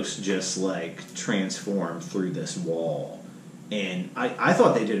Ghost just transform through this wall. And I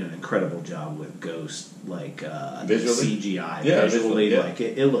thought they did an incredible job with Ghost, Visually? CGI. Yeah, visually, visually,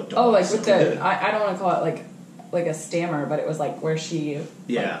 it looked Oh, like awesome. with the, I don't want to call it like a stammer, but it was like where she,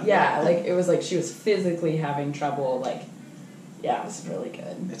 Yeah. it was like she was physically having trouble, yeah, it was really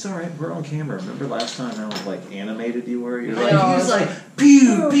good. It's all right. We're on camera. Remember last time how animated you were? You're I like, know, he I was was like,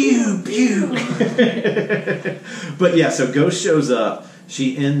 pew, pew, pew. But yeah, so Ghost shows up.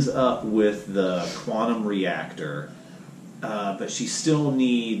 She ends up with the quantum reactor, but she still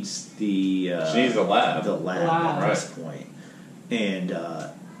needs the she needs the lab. At this point. And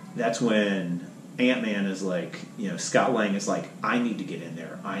that's when Ant-Man is like, Scott Lang is like, I need to get in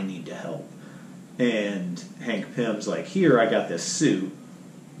there. I need to help. And Hank Pym's like, here, I got this suit.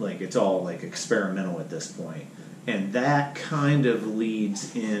 Like, it's all, like, experimental at this point. And that kind of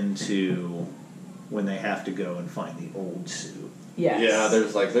leads into when they have to go and find the old suit. Yes. Yeah,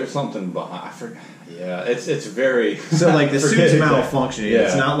 there's something behind. I forgot. Yeah, it's very. So like the suit's malfunctioning. Yeah.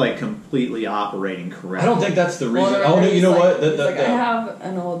 It's not like completely operating correctly. I don't think that's the reason. Well, Oh, you know what?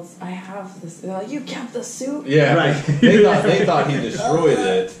 I have this. They're like, you kept the suit. Yeah, right. They thought he destroyed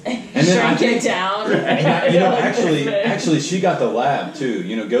it, and then Shrink it down. actually, she got the lab too.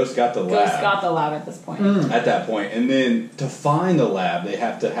 Ghost got the lab. Ghost got the lab at this point. At that point, and then to find the lab, they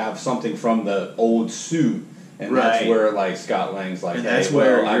have to have something from the old suit. And that's where, like, Scott Lang's like, and hey, that's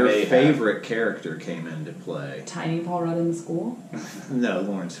where well, your favorite character came into play. Tiny Paul Rudd in the school? No,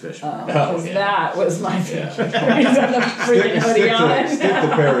 Lawrence Fishburne. Because that was my favorite. He's got the freaking hoodie on. Stick to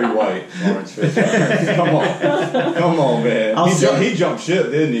Perry White, Lawrence Fishburne. Come on, man. He jumped ship,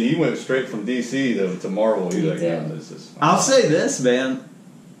 didn't he? He went straight from DC to Marvel. He's like, yeah, this is. I'll say this, man.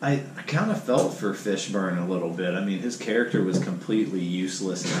 I kind of felt for Fishburne a little bit. I mean, his character was completely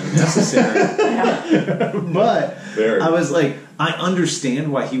useless and unnecessary. But I was like, I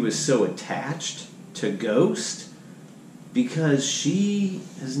understand why he was so attached to Ghost, because she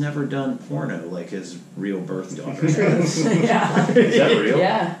has never done porno like his real birth daughter. Yeah. Is that real?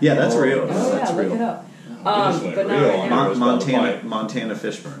 Yeah. Yeah, that's real. Oh, That's yeah, real. look it up. But not Montana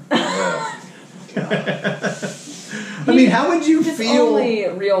Fishburne. God. I mean, how would you his feel? only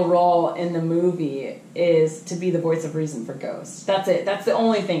real role in the movie is to be the voice of reason for Ghost. That's it. That's the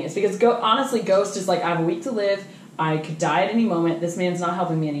only thing. It's because honestly, Ghost is like, I have a week to live. I could die at any moment. This man's not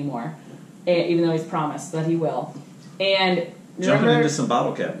helping me anymore, even though he's promised that he will. And jumping into some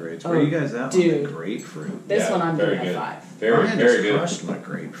bottle cap grades. Where are you guys at on the grapefruit? This one I'm giving a 5. Very good. Crushed my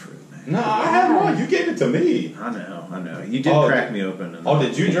grapefruit, man. No, I had one. You gave it to me. I know. You did crack me open.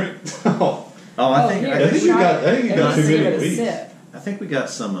 Did you drink? I think you got too many weeks. I think we got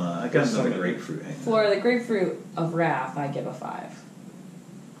some. I got some of the grapefruit. For the grapefruit of Wrath, I give a 5.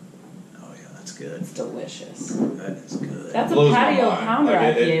 Oh yeah, that's good. It's delicious. That is good. That's a patio pounder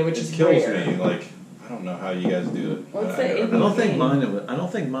IPA, which is kills rare. me. Like, I don't know how you guys do it. What's the ABV? I don't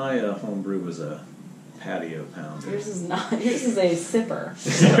think my homebrew was a patio pounder. Yours is not. Yours is a sipper.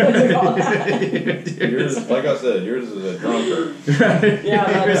 Yours, like I said, yours is a drunker. Right.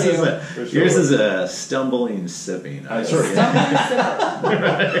 Yeah, yours is a stumbling sipping. Stumbling sipper.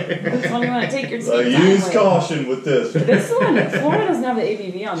 This one you want to take your sweet time use with. Caution with this. This one, Florida doesn't have the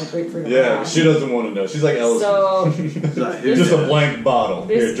ABV on the grapefruit. Yeah, she doesn't want to know. She's like Ellison. So just a blank bottle.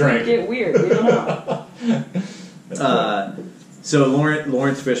 Here, drink. Get weird. We don't know. So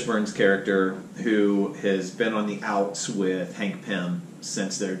Lawrence Fishburne's character, who has been on the outs with Hank Pym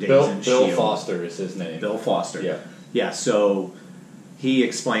since their days in Bill S.H.I.E.L.D. Foster is his name. Bill Foster. Yeah. Yeah, so he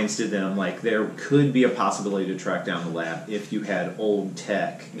explains to them, like, there could be a possibility to track down the lab if you had old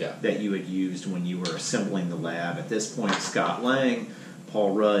tech that you had used when you were assembling the lab. At this point, Scott Lang,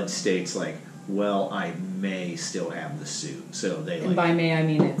 Paul Rudd states, like, well, I may still have the suit. So they And by may, I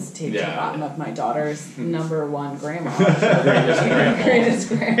mean it's taped to the bottom of my daughter's #1 grandma. Greatest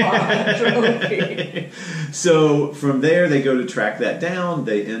grandma trophy. So from there, they go to track that down.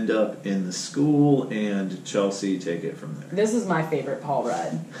 They end up in the school, and Chelsea, take it from there. This is my favorite Paul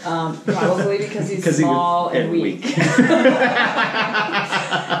Rudd. Probably because he's small and weak.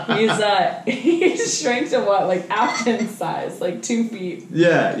 He's shrank to what, like Afton size, like 2 feet.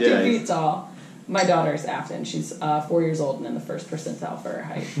 Yeah. 2 feet tall. My daughter's Afton. She's 4 years old and in the first percentile for her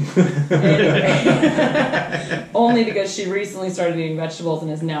height. Only because she recently started eating vegetables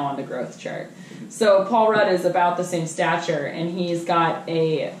and is now on the growth chart. So Paul Rudd is about the same stature, and he's got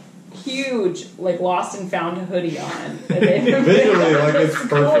a huge, like, lost and found hoodie on. Visually, like, it's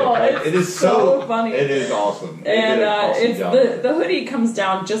perfect. It is so funny. It is awesome. And it's the hoodie comes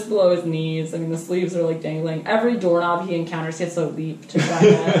down just below his knees. I mean, the sleeves are like dangling. Every doorknob he encounters, he has to leap to try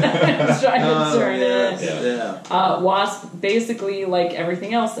to turn it. Yeah. Wasp, basically, like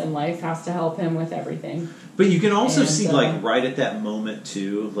everything else in life, has to help him with everything. But you can also see, like, right at that moment,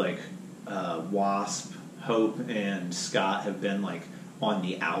 too, like, Wasp, Hope, and Scott have been, like, on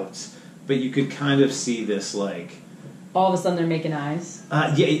the outs, but you could kind of see this, like, all of a sudden they're making eyes.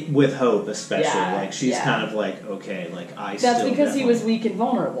 Yeah, with Hope especially. Yeah, Like she's yeah. kind of like, okay, like I. That's still because he was definitely- weak and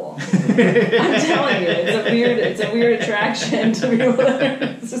vulnerable. I'm telling you, it's a weird attraction to people that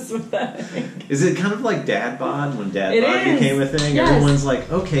are just with that. Is it kind of like dad bod when dad It bod is. became a thing? Yes. Everyone's like,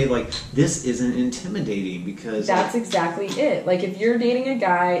 okay, like this isn't intimidating because That's exactly it. Like if you're dating a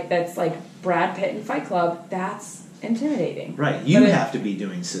guy that's like Brad Pitt in Fight Club, that's intimidating. right. You But it- have to be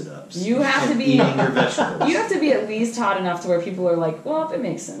doing sit-ups. You have to and be- eating your vegetables. You have to be at least hot enough to where people are like, well, if it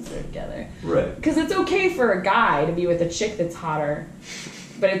makes sense, they're together. right. Because it's okay for a guy to be with a chick that's hotter,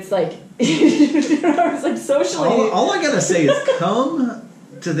 but it's like, it's like socially. All I gotta say is come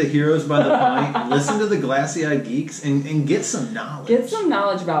to the Heroes by the Pint, listen to the Glassy Eyed Geeks, and get some knowledge. Get some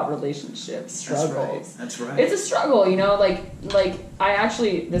knowledge about relationships, struggles. That's right. It's a struggle, you know. Like I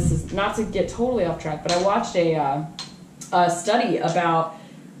actually, this is not to get totally off track, but I watched a study about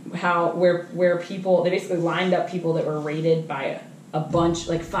how where people, they basically lined up people that were rated by a bunch,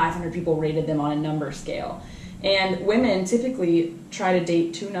 like 500 people rated them on a number scale, and women typically try to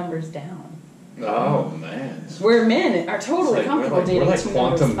date 2 numbers down. Oh man. Where men are totally It's like- comfortable we're like- dating we're like 2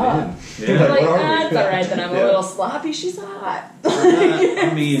 quantum numbers men. up. Yeah. They're like, What are we? that's alright, then I'm Yeah. a little sloppy, she's hot.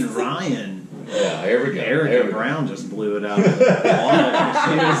 I mean, Ryan. Yeah, here we go. Here Erica we go. Brown just blew it out of the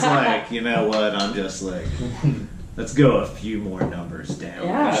water. She was like, you know what? I'm just like, let's go a few more numbers down.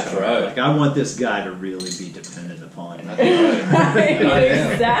 Yeah. That's right. Like, I want this guy to really be dependent upon me. That's right. Right,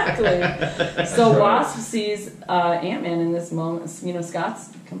 Goddamn. exactly. So right. Wasp sees Ant-Man in this moment. You know, Scott's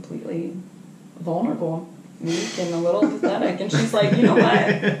completely vulnerable, weak, and a little pathetic, and she's like, you know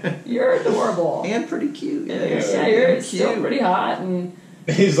what? You're adorable. And pretty cute. Yeah, you're still pretty hot, and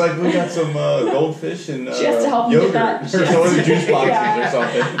He's like, we got some goldfish and she has to help him yogurt. get that. Or some of the juice boxes Yeah. or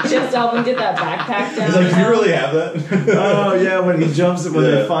something. She has to help him get that backpack down. He's like, do you now. really have that? Oh yeah, when he jumps, when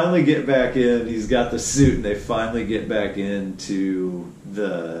they Yeah. finally get back in, he's got the suit, and they finally get back into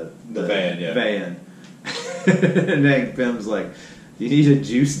the van, yeah. van. And Hank Pym's like, "Do you need a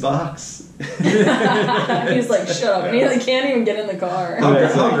juice box?" He's like, shut up. And he like, can't even get in the car.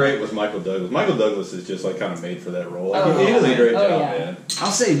 How great was Michael Douglas? Michael Douglas is just like kind of made for that role. Like, Oh, he does a great oh, job, yeah. man. I'll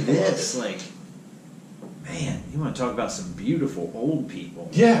say this, like, man, you want to talk about some beautiful old people?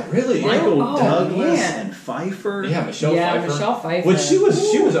 Yeah, really. Michael Oh, Douglas man. and Pfeiffer. Yeah, Michelle Yeah, Pfeiffer. Michelle Pfeiffer. Which she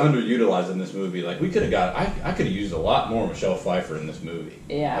was underutilized in this movie. Like we could have got, I could have used a lot more Michelle Pfeiffer in this movie.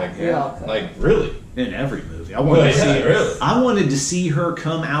 Yeah, like, we all could. like really. In every movie, I wanted to Yeah, see. really. I wanted to see her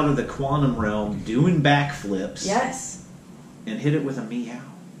come out of the quantum realm doing backflips. Yes. And hit it with a meow.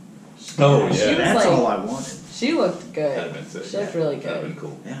 Oh, She yeah. was That's like, all I wanted. She looked good. That'd have been sick. She looked really That'd have good. been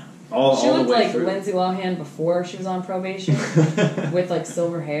cool. Yeah. She All looked the way like through. Lindsay Lohan before she was on probation with like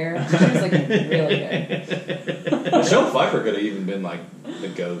silver hair. She was looking really good. Michelle Pfeiffer could have even been like the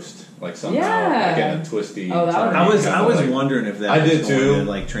ghost, like somehow, Yeah. like in a twisty. Oh, that would turny I was kinda like- wondering if that I was did going too. to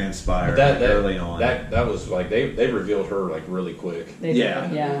like transpire that early on. That was like they revealed her like really quick. They Yeah. did, in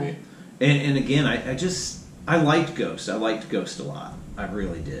the yeah. movie. And again, I liked Ghost. I liked Ghost a lot. I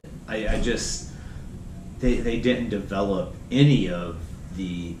really did. I just they didn't develop any of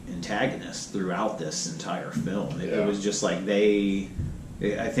the antagonists throughout this entire film. It Yeah. was just like I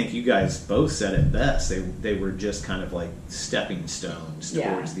think you guys both said it best. They were just kind of like stepping stones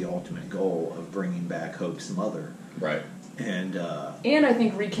Yeah. towards the ultimate goal of bringing back Hope's mother. Right. And And I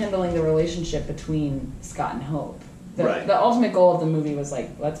think rekindling the relationship between Scott and Hope. Right. The ultimate goal of the movie was like,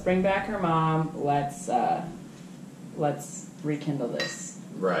 let's bring back her mom. Let's rekindle this.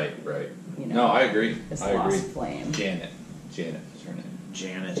 Right. Right. You know, No, I agree. this I lost agree. flame. Janet is her name.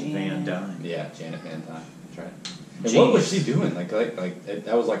 Janet Janet. Van Dyne. Yeah, Janet Van Dyne. That's right. And Genius. what was she doing? Like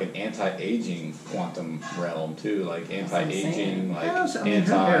that was like an anti-aging quantum realm too. Like what I'm saying. anti-aging, like Yeah, I mean,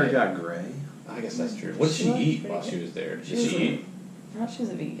 her hair got gray. I guess that's true. What did She she looked eat pretty while good. she was there? Did She she was eat? I thought she was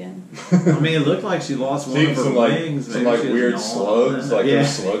a vegan. I mean, it looked like she lost one of her some wings. some Maybe like she was weird gnawing slugs, on like it.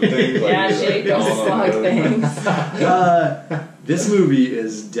 those slug things. Like, Yeah, she ate those gnawing on slug those. things. This movie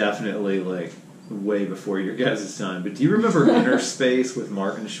is definitely like way before your guys' time. But do you remember Inner Space with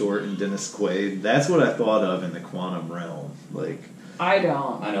Martin Short and Dennis Quaid? That's what I thought of in the quantum realm. Like, I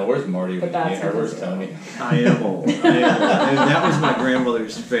don't. I know. Where's Marty? But that's Yeah, where's because- Tony? I am old. And that was my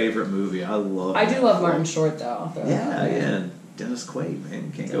grandmother's favorite movie. I love. I do that love film. Martin Short though. I'll throw that Yeah, out there. yeah. And Dennis Quaid,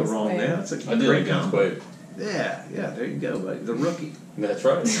 man, can't Dennis go wrong Quaid. there. It's a I did great like Dennis combo. Quaid. Yeah, yeah. There you go, buddy. The Rookie. That's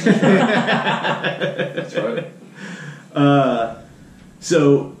right. That's right.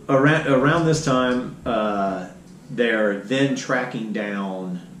 So around this time, they're then tracking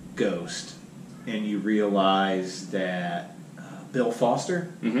down Ghost, and you realize that Bill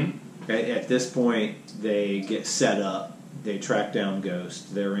Foster. Mm-hmm. At this point, they get set up they track down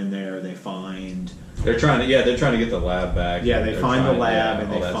Ghost. They're in there. They find. They're trying to get the lab back. Yeah, they find the lab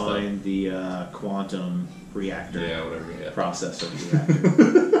and all they that find the quantum reactor. Yeah, whatever. Yeah. Processor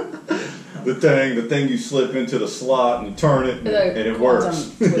reactor. The thing you slip into the slot and you turn it and it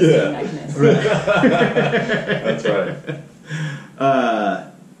works. Yeah, that's right.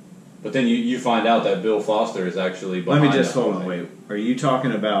 But then you find out that Bill Foster is actually behind. Let me just hold on. Wait, are you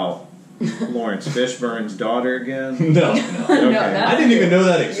talking about Lawrence Fishburne's daughter again? No. Okay. I didn't even know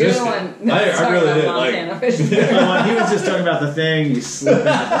that existed. I really did. He was just talking about the thing. You slip into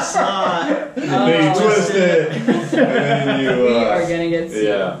the slot, and then you twist it, and then you. We are gonna get sued.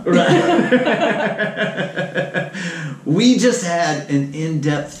 Yeah. Right. We just had an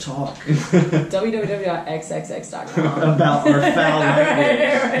in-depth talk www.xxx.com about our foul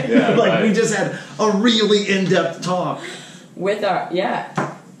language. Yeah, we just had a really in-depth talk with our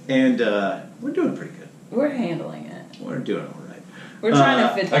and we're doing pretty good. We're handling it. We're doing all right. We're trying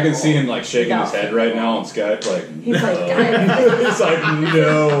to fit. I can see him like shaking his head right now on Skype, like he's like, it's like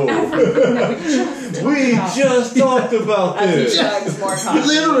no. We just talked about this. More coffee.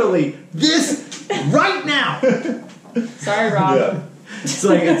 Literally this right now. Sorry, Rob. Yeah. It's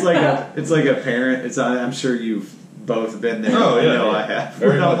like a parent. I'm sure you've both been there. Oh yeah, I have.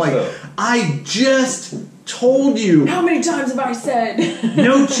 Very I'm much like, so. I just told you. How many times have I said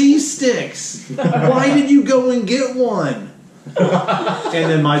no cheese sticks? Why did you go and get one? And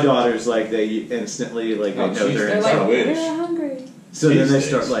then my daughters they instantly they know they're in like, trouble. we're hungry. So then they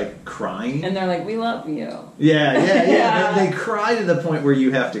start crying. And they're like, we love you. Yeah. They cry to the point where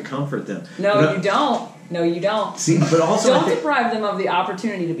you have to comfort them. No, you don't. No, you don't. See, but also don't deprive them of the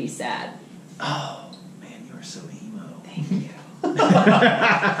opportunity to be sad. Oh man, you are so emo. Thank you.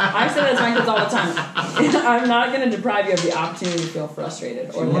 I say that to my kids all the time. I'm not going to deprive you of the opportunity to feel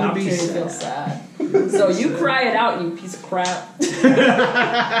frustrated or the opportunity to feel sad. So you cry it out, you piece of crap.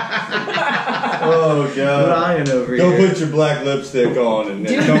 Oh God! Ryan over Go here. put your black lipstick on and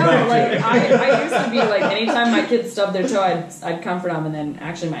then Dude, come no, back to it. I used to be anytime my kids stubbed their toe, I'd comfort them, and then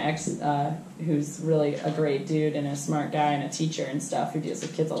actually my ex, who's really a great dude and a smart guy and a teacher and stuff who deals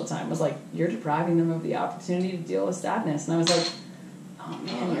with kids all the time, was like, "You're depriving them of the opportunity to deal with sadness," and I was like, "Oh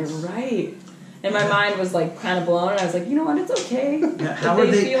man, you're right." And my mind was kind of blown, and I was like, "You know what? It's okay." Yeah, how are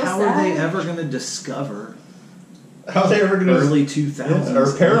they ever going to discover? How are they ever going to early 2000s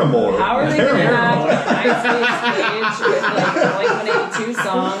or Paramore? How are they going to have a MySpace page with Blink-182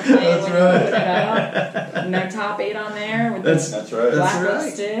 song playing when you open it up, and their top 8 on there with the black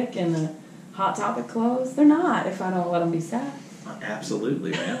lipstick and the Hot Topic clothes? They're not if I don't let them be sad. Absolutely,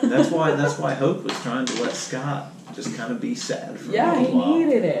 man. That's why Hope was trying to let Scott just kind of be sad for a he little while.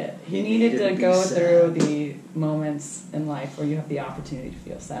 needed it. He needed to be go sad. through the moments in life where you have the opportunity to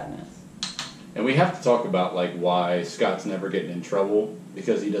feel sadness. And we have to talk about why Scott's never getting in trouble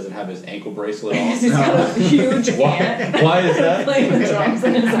because he doesn't have his ankle bracelet on. He's got a huge ant. Why is that? Playing the drums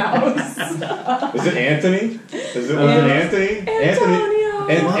in his house. Is it Anthony? Was it Anthony? Antonio.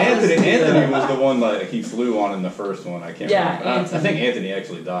 Anthony was the one he flew on in the first one. I can't remember. I think Anthony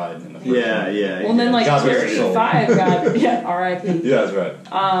actually died in the first one. Yeah. Well, then God rest his soul. 35 got R.I.P. Yeah, that's right.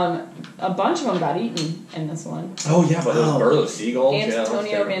 A bunch of them got eaten in this one. Oh yeah, but those Burlo seagulls.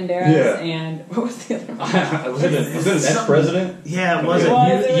 Antonio Banderas and what was the other one? was it an ex-president? Yeah, it was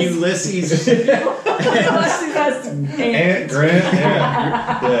Ulysses. Ant Grant.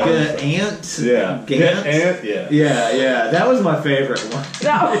 Ant. Yeah. Gant. Ant. Yeah. That was my favorite one.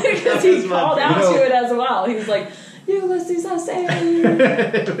 No, because he called out to it as well. He was like, Ulysses, I say. I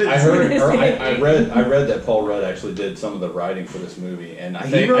read that Paul Rudd actually did some of the writing for this movie, and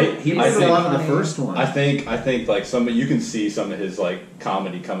he wrote a lot of the first one. I think you can see some of his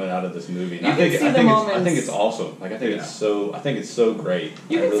comedy coming out of this movie. And I think it's awesome. I think it's so great.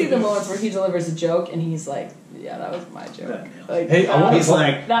 You can see the moments where he delivers a joke and he's like, "Yeah, that was my joke." He's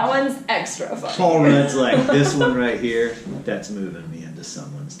like, "That one's extra funny." Paul Rudd's like, "This one right here, that's moving me into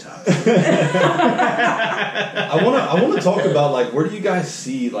someone's top." I want to talk about where do you guys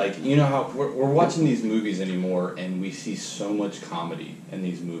see how we're watching these movies anymore and we see so much comedy in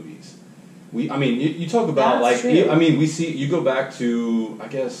these movies. You talk about you go back to I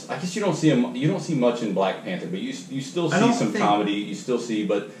guess you don't see much in Black Panther, but you still see some comedy. You still see,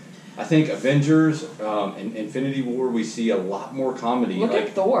 but I think Avengers and Infinity War, we see a lot more comedy. Look at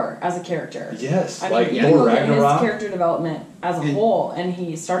Thor as a character. Yes, Thor Ragnarok. His character development as a whole, and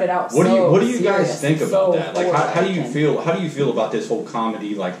he started out. What do you guys think about that? How do you feel? How do you feel about this whole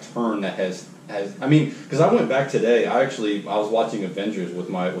comedy turn that has? Because I went back today. I was watching Avengers with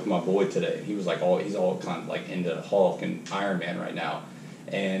my boy today. He was he's all kind of into Hulk and Iron Man right now,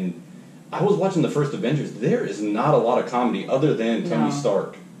 and I was watching the first Avengers. There is not a lot of comedy other than Tony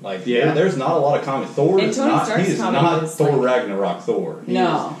Stark. Like, there's not a lot of comedy. Thor is not. He is not Thor Ragnarok Thor.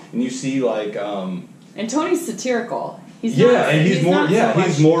 And you see like. And Tony's satirical. He's and he's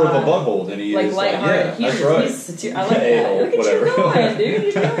more of a butthole than he is. Lighthearted. That's right. I like that. Look at you going, dude.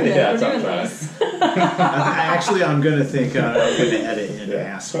 You're doing it. Yeah, We're doing right. this. Actually, I'm going to think I'm going to edit and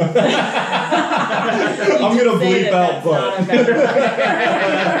ask. I'm going to bleep out butt. That's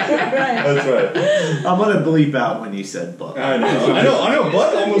right. I'm going to bleep out when you said butt. I know.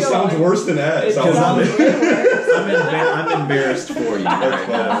 Butt almost sounds worse than ass. I'm embarrassed for you right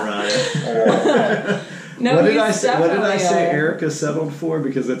now, Ryan. No, what did I say? Erica settled for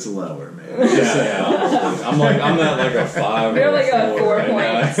because it's lower, man. I'm not like a 5. You're like a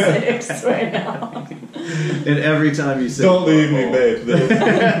 4.6 right now. And every time you say, "Don't leave me, babe,"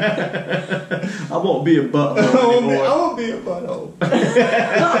 I won't be a butthole anymore. I won't be a butthole.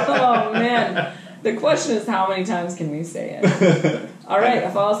 Oh man. The question is, how many times can we say it? All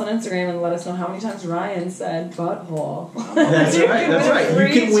right, follow us on Instagram and let us know how many times Ryan said butthole. That's right. You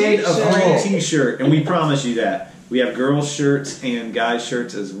can win a free T-shirt, and we promise you that. We have girls' shirts and guys'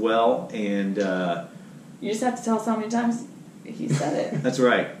 shirts as well, and you just have to tell us how many times he said it. That's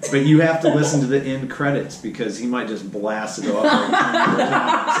right. But you have to listen to the end credits because he might just blast it off.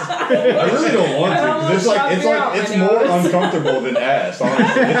 I really don't want to because it's more uncomfortable than ass.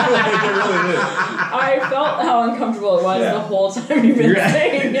 Honestly, it really is. I felt how uncomfortable it was the whole time you've been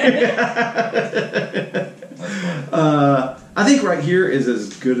saying it. I think right here is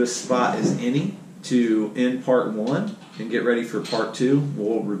as good a spot as any to end part 1 and get ready for part 2.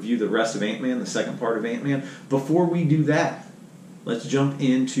 We'll review the rest of Ant-Man, the second part of Ant-Man. Before we do that, let's jump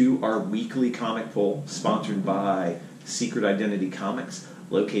into our weekly comic poll sponsored by Secret Identity Comics,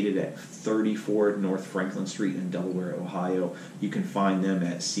 located at 34 North Franklin Street in Delaware, Ohio. You can find them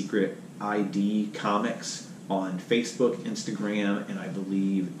at Secret ID Comics on Facebook, Instagram, and I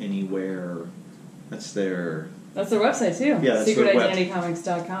believe anywhere. That's their website too. Yeah, that's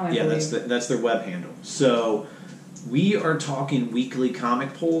secretidentitycomics.com. Yeah, that's their web handle. So we are talking weekly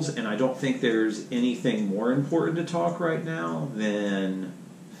comic polls, and I don't think there's anything more important to talk right now than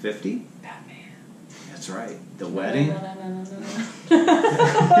 50. Batman. That's right. The wedding. No.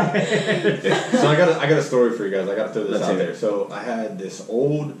 So I got a story for you guys. I got to throw this out there. So I had this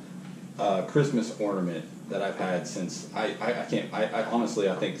old Christmas ornament that I've had since I honestly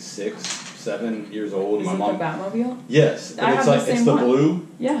I think 6, 7 years old. Is my it mom. The Batmobile? Yes, I have the same it's the one. blue.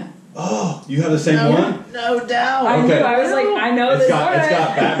 Yeah. Oh, you have the same one? No doubt. I knew. I was like, I know this one. It's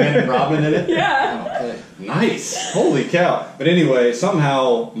got Batman and Robin in it? Yeah. Okay. Nice. Holy cow. But anyway,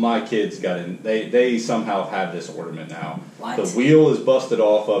 somehow my kids got in. They somehow have this ornament now. What? The wheel is busted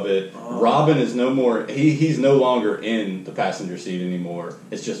off of it. Oh. Robin is no more. He's no longer in the passenger seat anymore.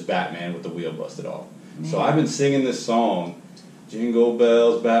 It's just Batman with the wheel busted off. Man. So I've been singing this song. Jingle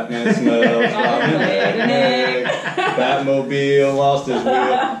bells, Batman smells, Robin Batmobile lost his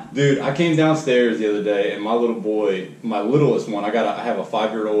wheel. Dude, I came downstairs the other day, and my little boy, my littlest one, I have a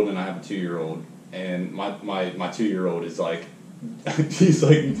 5-year-old and I have a 2-year-old, and my 2-year-old is like, he's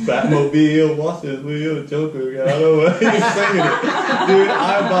like, Batmobile lost his wheel, Joker got away. He's singing it, dude.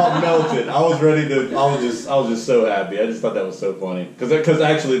 I about melted. I was ready to. I was just so happy. I just thought that was so funny because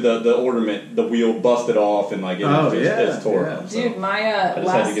actually the ornament, the wheel busted off and like it's tore up. So dude, my I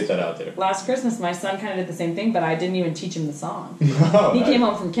just had to get that out there. Last Christmas, my son kind of did the same thing, but I didn't even teach him the song. Oh, he came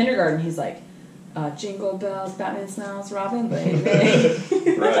home from kindergarten. He's like, jingle bells, Batman smells, Robin baby.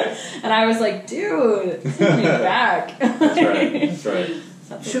 Right. And I was like, dude, take me back. That's right. You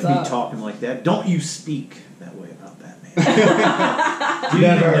shouldn't be talking like that. Don't you speak that way about Batman. Do you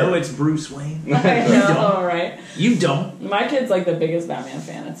even know it's Bruce Wayne? I know, right? You don't. My kid's like the biggest Batman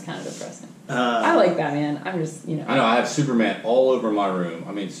fan. It's kind of depressing. I like Batman. I'm just, I know. I have Superman all over my room.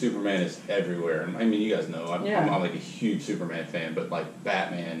 I mean, Superman is everywhere. I mean, you guys know. I'm like a huge Superman fan, but like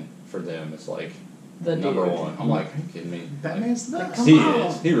Batman for them is like the number dude. one. I'm like, are you kidding me? Batman's nuts. He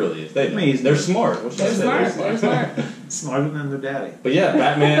is. He really is. They're smart. What should I say? They're smart. Smarter than their daddy. But yeah,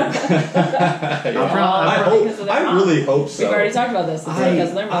 Batman. I really hope so. We've already talked about this. It's because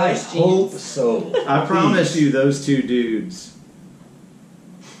of their mother's I hope genes. so. I promise you, those two dudes,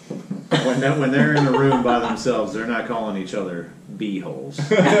 when they're in a room by themselves, they're not calling each other b-holes.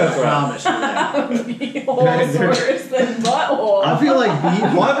 I promise you that. B-holes worse than butthole. I feel like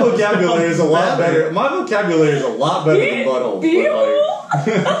my vocabulary is a lot better. My vocabulary is a lot better than buttholes. B-hole?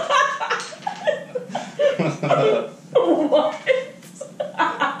 What?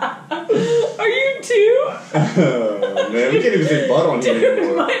 Are you two? Oh, man, we can't even say butt on here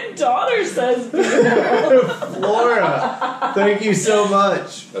anymore. My daughter says b-hole. Flora. Thank you so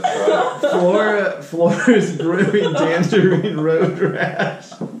much. That's right. Flora's Brewing Tangerine Road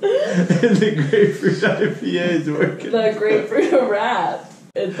Rash. And the Grapefruit IPA is working. The grapefruit wrap.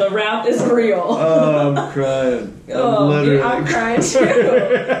 The wrap is real. Oh, I'm crying. I'm crying too.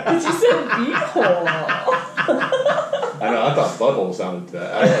 Because you said beehole. I know. I thought butthole sounded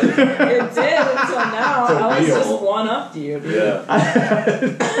bad. It did until now. So I was real. just one up to you, dude. Yeah.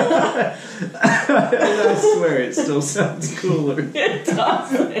 I swear it still sounds cooler. It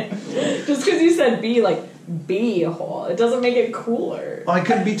doesn't. Just because you said bee, like bee hole, it doesn't make it cooler. I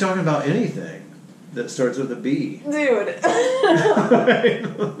couldn't be talking about anything that starts with a B. Dude.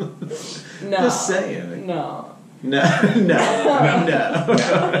 No. Just saying. No. No.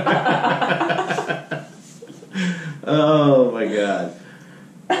 Oh my god.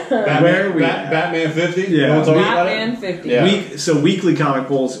 Where are we at? Batman 50? Yeah. You want to talk about it? Batman 50. Yeah. So weekly comic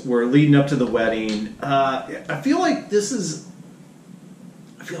polls were leading up to the wedding. I feel like this is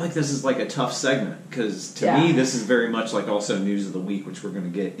like a tough segment because to me this is very much like also news of the week, which we're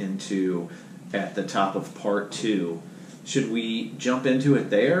going to get into at the top of part 2. Should we jump into it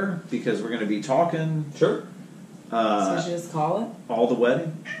there because we're going to be talking? Sure. So we should just call it? All the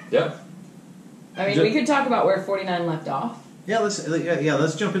wedding. Yeah. I mean, we could talk about where 49 left off. Yeah,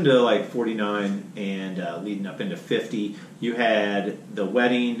 let's jump into like 49 and leading up into 50. You had the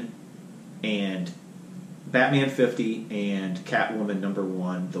wedding and Batman 50 and Catwoman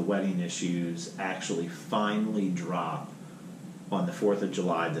 #1. The wedding issues actually finally drop on the 4th of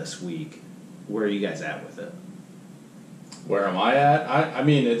July this week. Where are you guys at with it? Where am I at? I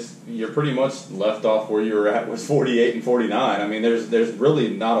mean, you're pretty much left off where you were at with 48 and 49. I mean, there's really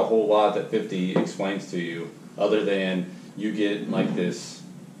not a whole lot that 50 explains to you, other than you get like this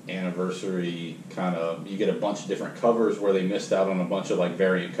anniversary kind of. You get a bunch of different covers where they missed out on a bunch of like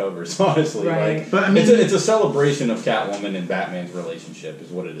variant covers. Honestly, Right. like, But, I mean, it's a celebration of Catwoman and Batman's relationship, is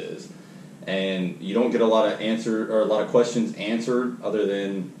what it is, and you don't get a lot of questions answered, other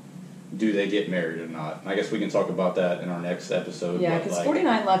than, do they get married or not? I guess we can talk about that in our next episode. Yeah, but, because like,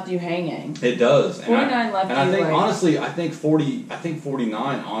 49 left you hanging. it does. 49 left and I you, think like- honestly, I think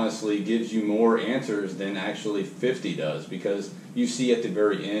 49 honestly gives you more answers than actually 50 does, because you see at the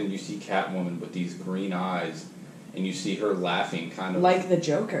very end, you see Catwoman with these green eyes, and you see her laughing, kind of Like the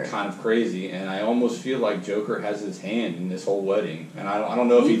Joker. kind of crazy, and I almost feel like Joker has his hand in this whole wedding, and I don't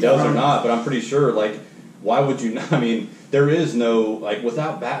know if he does or not, but I'm pretty sure. Like, why would you not? I mean, there is no, like,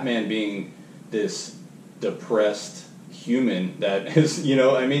 without Batman being this depressed human that is, you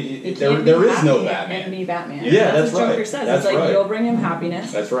know, I mean, there is no Batman. And be Batman. Yeah, that's what right. Joker says. That's it's like, right. you'll bring him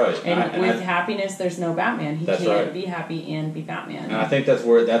happiness. That's right. And with happiness, there's no Batman. He That's can't right. be happy and be Batman. And I think that's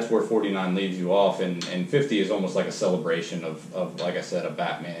where 49 leaves you off, and 50 is almost like a celebration of like I said, a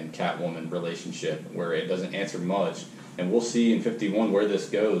Batman Catwoman relationship where it doesn't answer much, and we'll see in 51 where this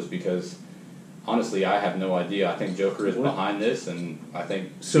goes, because honestly, I have no idea. I think Joker is behind this, and I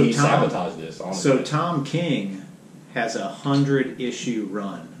think he sabotaged this. Honestly. So Tom King has a 100-issue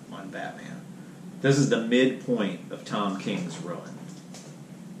run on Batman. This is the midpoint of Tom King's run.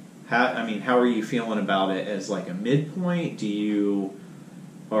 How are you feeling about it as like a midpoint? Are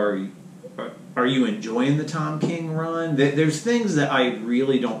you enjoying the Tom King run? There's things that I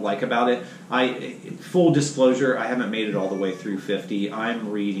really don't like about it. Full disclosure, I haven't made it all the way through 50. I'm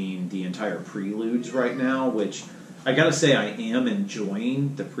reading the entire preludes right now, which I gotta say I am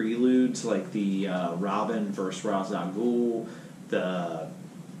enjoying the preludes, like the Robin versus Ra's al Ghul, the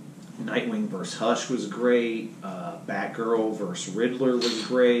Nightwing versus Hush was great, Batgirl versus Riddler was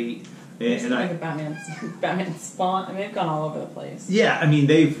great. It's like a Batman Spawn. I mean, they've gone all over the place. Yeah, I mean,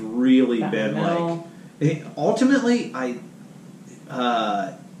 they've really been Metal. like... Ultimately,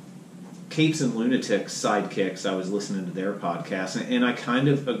 Capes and Lunatics sidekicks, I was listening to their podcast, and I kind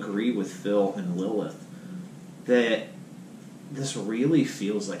of agree with Phil and Lilith that this really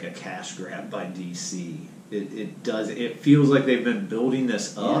feels like a cash grab by DC. It does. It feels like they've been building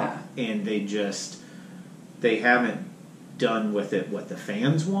this up, and they haven't done with it what the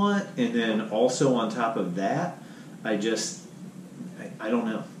fans want, and then also on top of that, I don't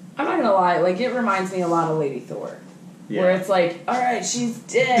know. I'm not gonna lie, like, it reminds me a lot of Lady Thor. Yeah. Where it's like, alright, she's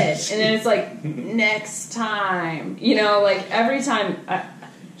dead. And then it's like, next time. You know, like, every time... I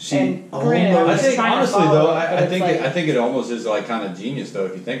think honestly though, I think it almost is like kind of genius though,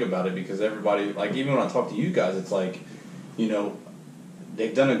 if you think about it, because everybody, like, even when I talk to you guys, it's like, you know,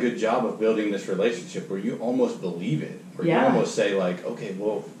 they've done a good job of building this relationship where you almost believe it, where you almost say like, okay,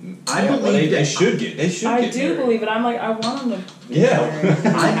 well, I believe they should get I get do married. believe it. I'm like, I want him to be Yeah.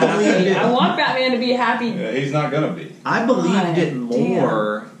 I believed it. I want Batman to be happy. Yeah, he's not gonna be. I believed it God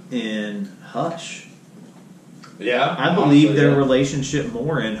more in Hush. Yeah, I believe honestly, their yeah. relationship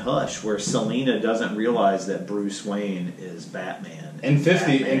more in Hush, where Selena doesn't realize that Bruce Wayne is Batman. In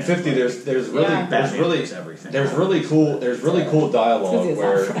 50, Batman, in 50, like, there's really Yeah. there's Batman really knows everything. there's really cool dialogue It's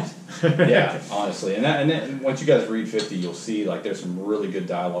 'cause where he's Alfred. yeah, honestly, and then once you guys read 50, you'll see like there's some really good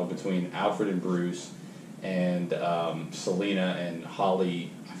dialogue between Alfred and Bruce, and Selena and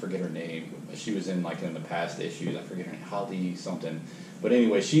Holly. I forget her name. She was in like in the past issues. I forget her name. Holly something. But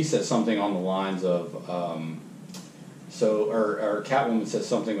anyway, she says something on the lines of or Catwoman says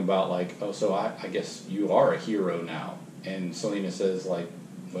something about like, oh, so I guess you are a hero now, and Selena says like,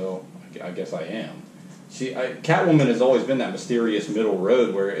 well, I guess I am. Catwoman has always been that mysterious middle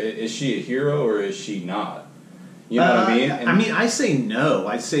road where is she a hero or is she not? You know what I mean? And I say no.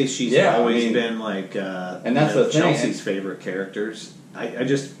 I say she's always been like, and that's the thing. Chelsea's favorite characters. I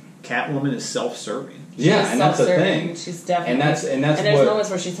just Catwoman is self-serving. Yeah, She's and that's the self-serving. thing. She's definitely. And that's there's what, moments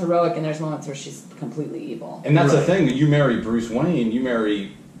where she's heroic, and there's moments where she's completely evil. And that's the Right. thing. You marry Bruce Wayne, you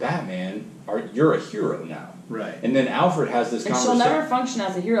marry Batman, you're a hero now. Right. And then Alfred has this And conversation. she'll never function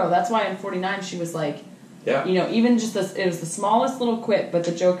as a hero. That's why in 49 she was like, Yeah. you know, even just this, it was the smallest little quip, but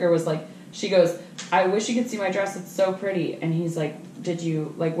the Joker was like, she goes, I wish you could see my dress, it's so pretty. And he's like,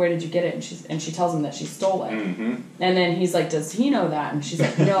 where did you get it? And she tells him that she stole it. Mm-hmm. And then he's like, does he know that? And she's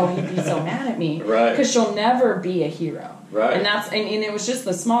like, no, he'd be so mad at me. Right. Because she'll never be a hero. Right. And it was just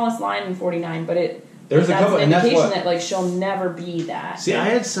the smallest line in 49, but There's a that's couple, an and that's indication what. that like she'll never be that. See, I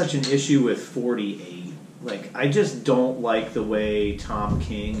had such an issue with 48. Like, I just don't like the way Tom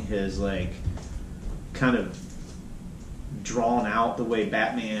King has like kind of drawn out the way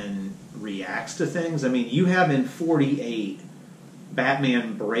Batman reacts to things. I mean, you have in 48,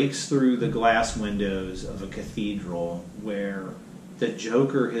 Batman breaks through the glass windows of a cathedral where the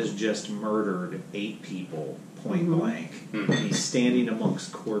Joker has just murdered 8 people point blank. Mm-hmm. And he's standing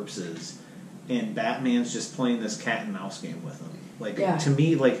amongst corpses, and Batman's just playing this cat and mouse game with him. Like, Yeah. to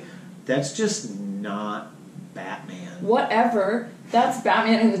me, like, that's just not Batman. Whatever. That's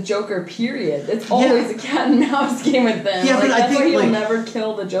Batman and the Joker, period. It's always a cat and mouse game with them. Yeah, like, but I that's think, why he'll like- never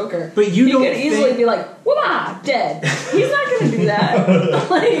kill the Joker. But you he don't could easily think- be like, "Whoa, dead." He's not going to do that.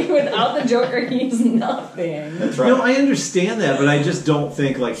 Like, without the Joker, he's nothing. That's right. No, I understand that, but I just don't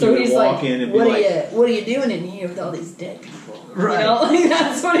think like So he would he's walk like, in and be what like, are you doing in here with all these dead people? Right. You know, like,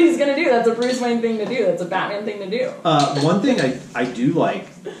 that's what he's going to do. That's a Bruce Wayne thing to do. That's a Batman thing to do. One thing I do like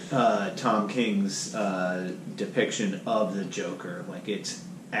Tom King's depiction of the Joker. Like, it's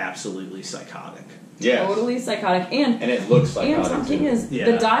absolutely psychotic. Yes. Totally psychotic. And And it looks psychotic. And Tom King too. is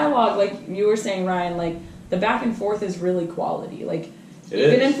Yeah. the dialogue, like you were saying, Ryan. Like the back and forth is really quality. Like It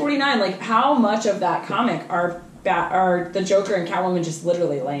even is. in 49, like how much of that comic are the Joker and Catwoman just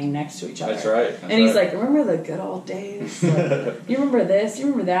literally laying next to each other? That's right. That's And he's right. like, "Remember the good old days? Like, you remember this? You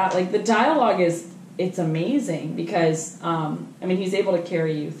remember that?" Like the dialogue it's amazing because I mean he's able to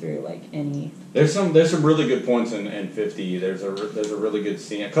carry you through like any. There's some really good points in 50. There's a really good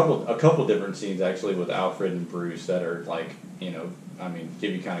scene, a couple different scenes actually with Alfred and Bruce that are like, you know, I mean,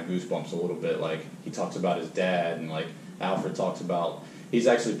 give you kind of goosebumps a little bit. Like he talks about his dad, and like Alfred talks about he's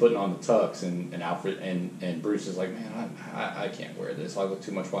actually putting on the tux, and Alfred and Bruce is like, man, I can't wear this. I look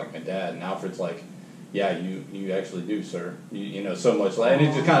too much like my dad. And Alfred's like, yeah, you actually do, sir. You know so much. And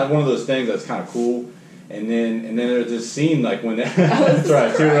it's just kind of one of those things that's kind of cool. And then there's this scene like when that's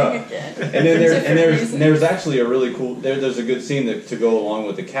right, tear up. And then there's actually a really cool there's a good scene to go along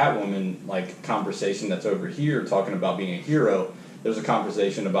with the Catwoman like conversation that's over here talking about being a hero. There's a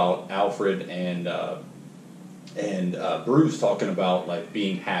conversation about Alfred and Bruce talking about like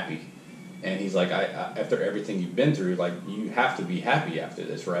being happy, and he's like, I after everything you've been through, like you have to be happy after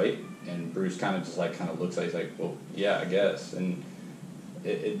this, right? And Bruce kind of looks at it, he's like, well, yeah, I guess. And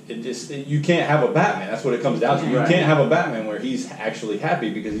you can't have a Batman. That's what it comes down to. You Right. can't have a Batman where he's actually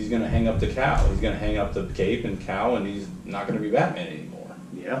happy because he's going to hang up the cowl. He's going to hang up the cape and cowl, and he's not going to be Batman anymore.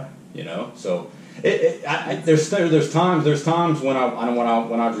 Yeah. You know, so there's times when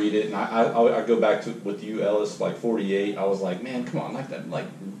I read it, and I go back to with you, Ellis, like 48. I was like, man, come on, like that, like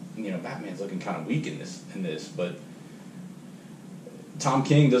you know, Batman's looking kind of weak in this, but Tom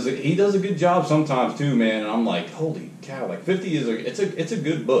King does a good job sometimes too, man. And I'm like, holy cow, like 50 is it's a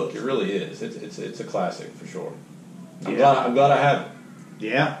good book. It really is. It's a classic for sure. I'm glad I have it.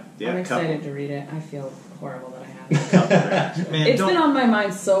 Yeah. I'm couple- excited to read it. I feel horrible that I haven't. Man, It's don't- been on my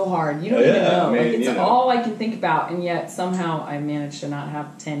mind so hard. You don't even Yeah, know. I mean, Like it's you know. all I can think about, and yet somehow I managed to not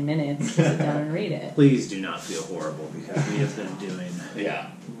have 10 minutes to sit down and read it. Please do not feel horrible because we have been doing Yeah.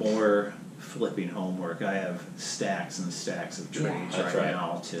 more flipping homework. I have stacks and stacks of trades That's right right.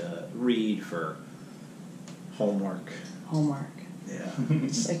 now to read for homework. Homework. Yeah.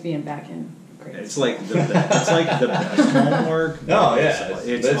 It's like being back in Great. It's like the best homework. Oh yeah, but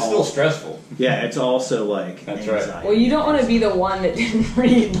it's still stressful. Yeah, it's also like That's right. anxiety. Well, you don't want to be the one that didn't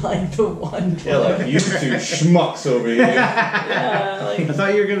read like the one. Yeah, like you two schmucks over here. Yeah, I like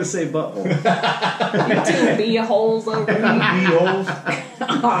thought you were gonna say butthole. you two bee holes over here. Beetles.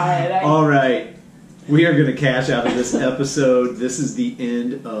 God, All right. We are going to cash out of this episode. This is the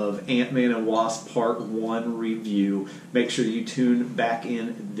end of Ant-Man and Wasp Part 1 review. Make sure you tune back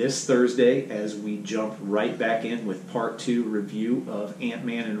in this Thursday as we jump right back in with Part 2 review of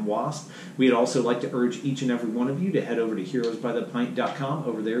Ant-Man and Wasp. We'd also like to urge each and every one of you to head over to heroesbythepint.com.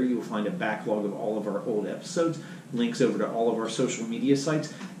 Over there you will find a backlog of all of our old episodes, links over to all of our social media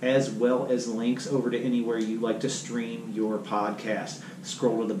sites, as well as links over to anywhere you like to stream your podcast.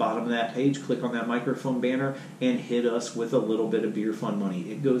 Scroll to the bottom of that page, click on that microphone banner, and hit us with a little bit of beer fund money.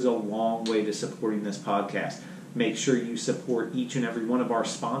 It goes a long way to supporting this podcast. Make sure you support each and every one of our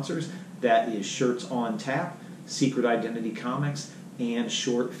sponsors. That is Shirts on Tap, Secret Identity Comics, and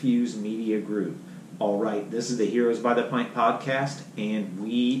Short Fuse Media Group. All right, this is the Heroes by the Pint podcast, and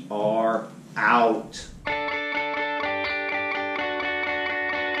we are out.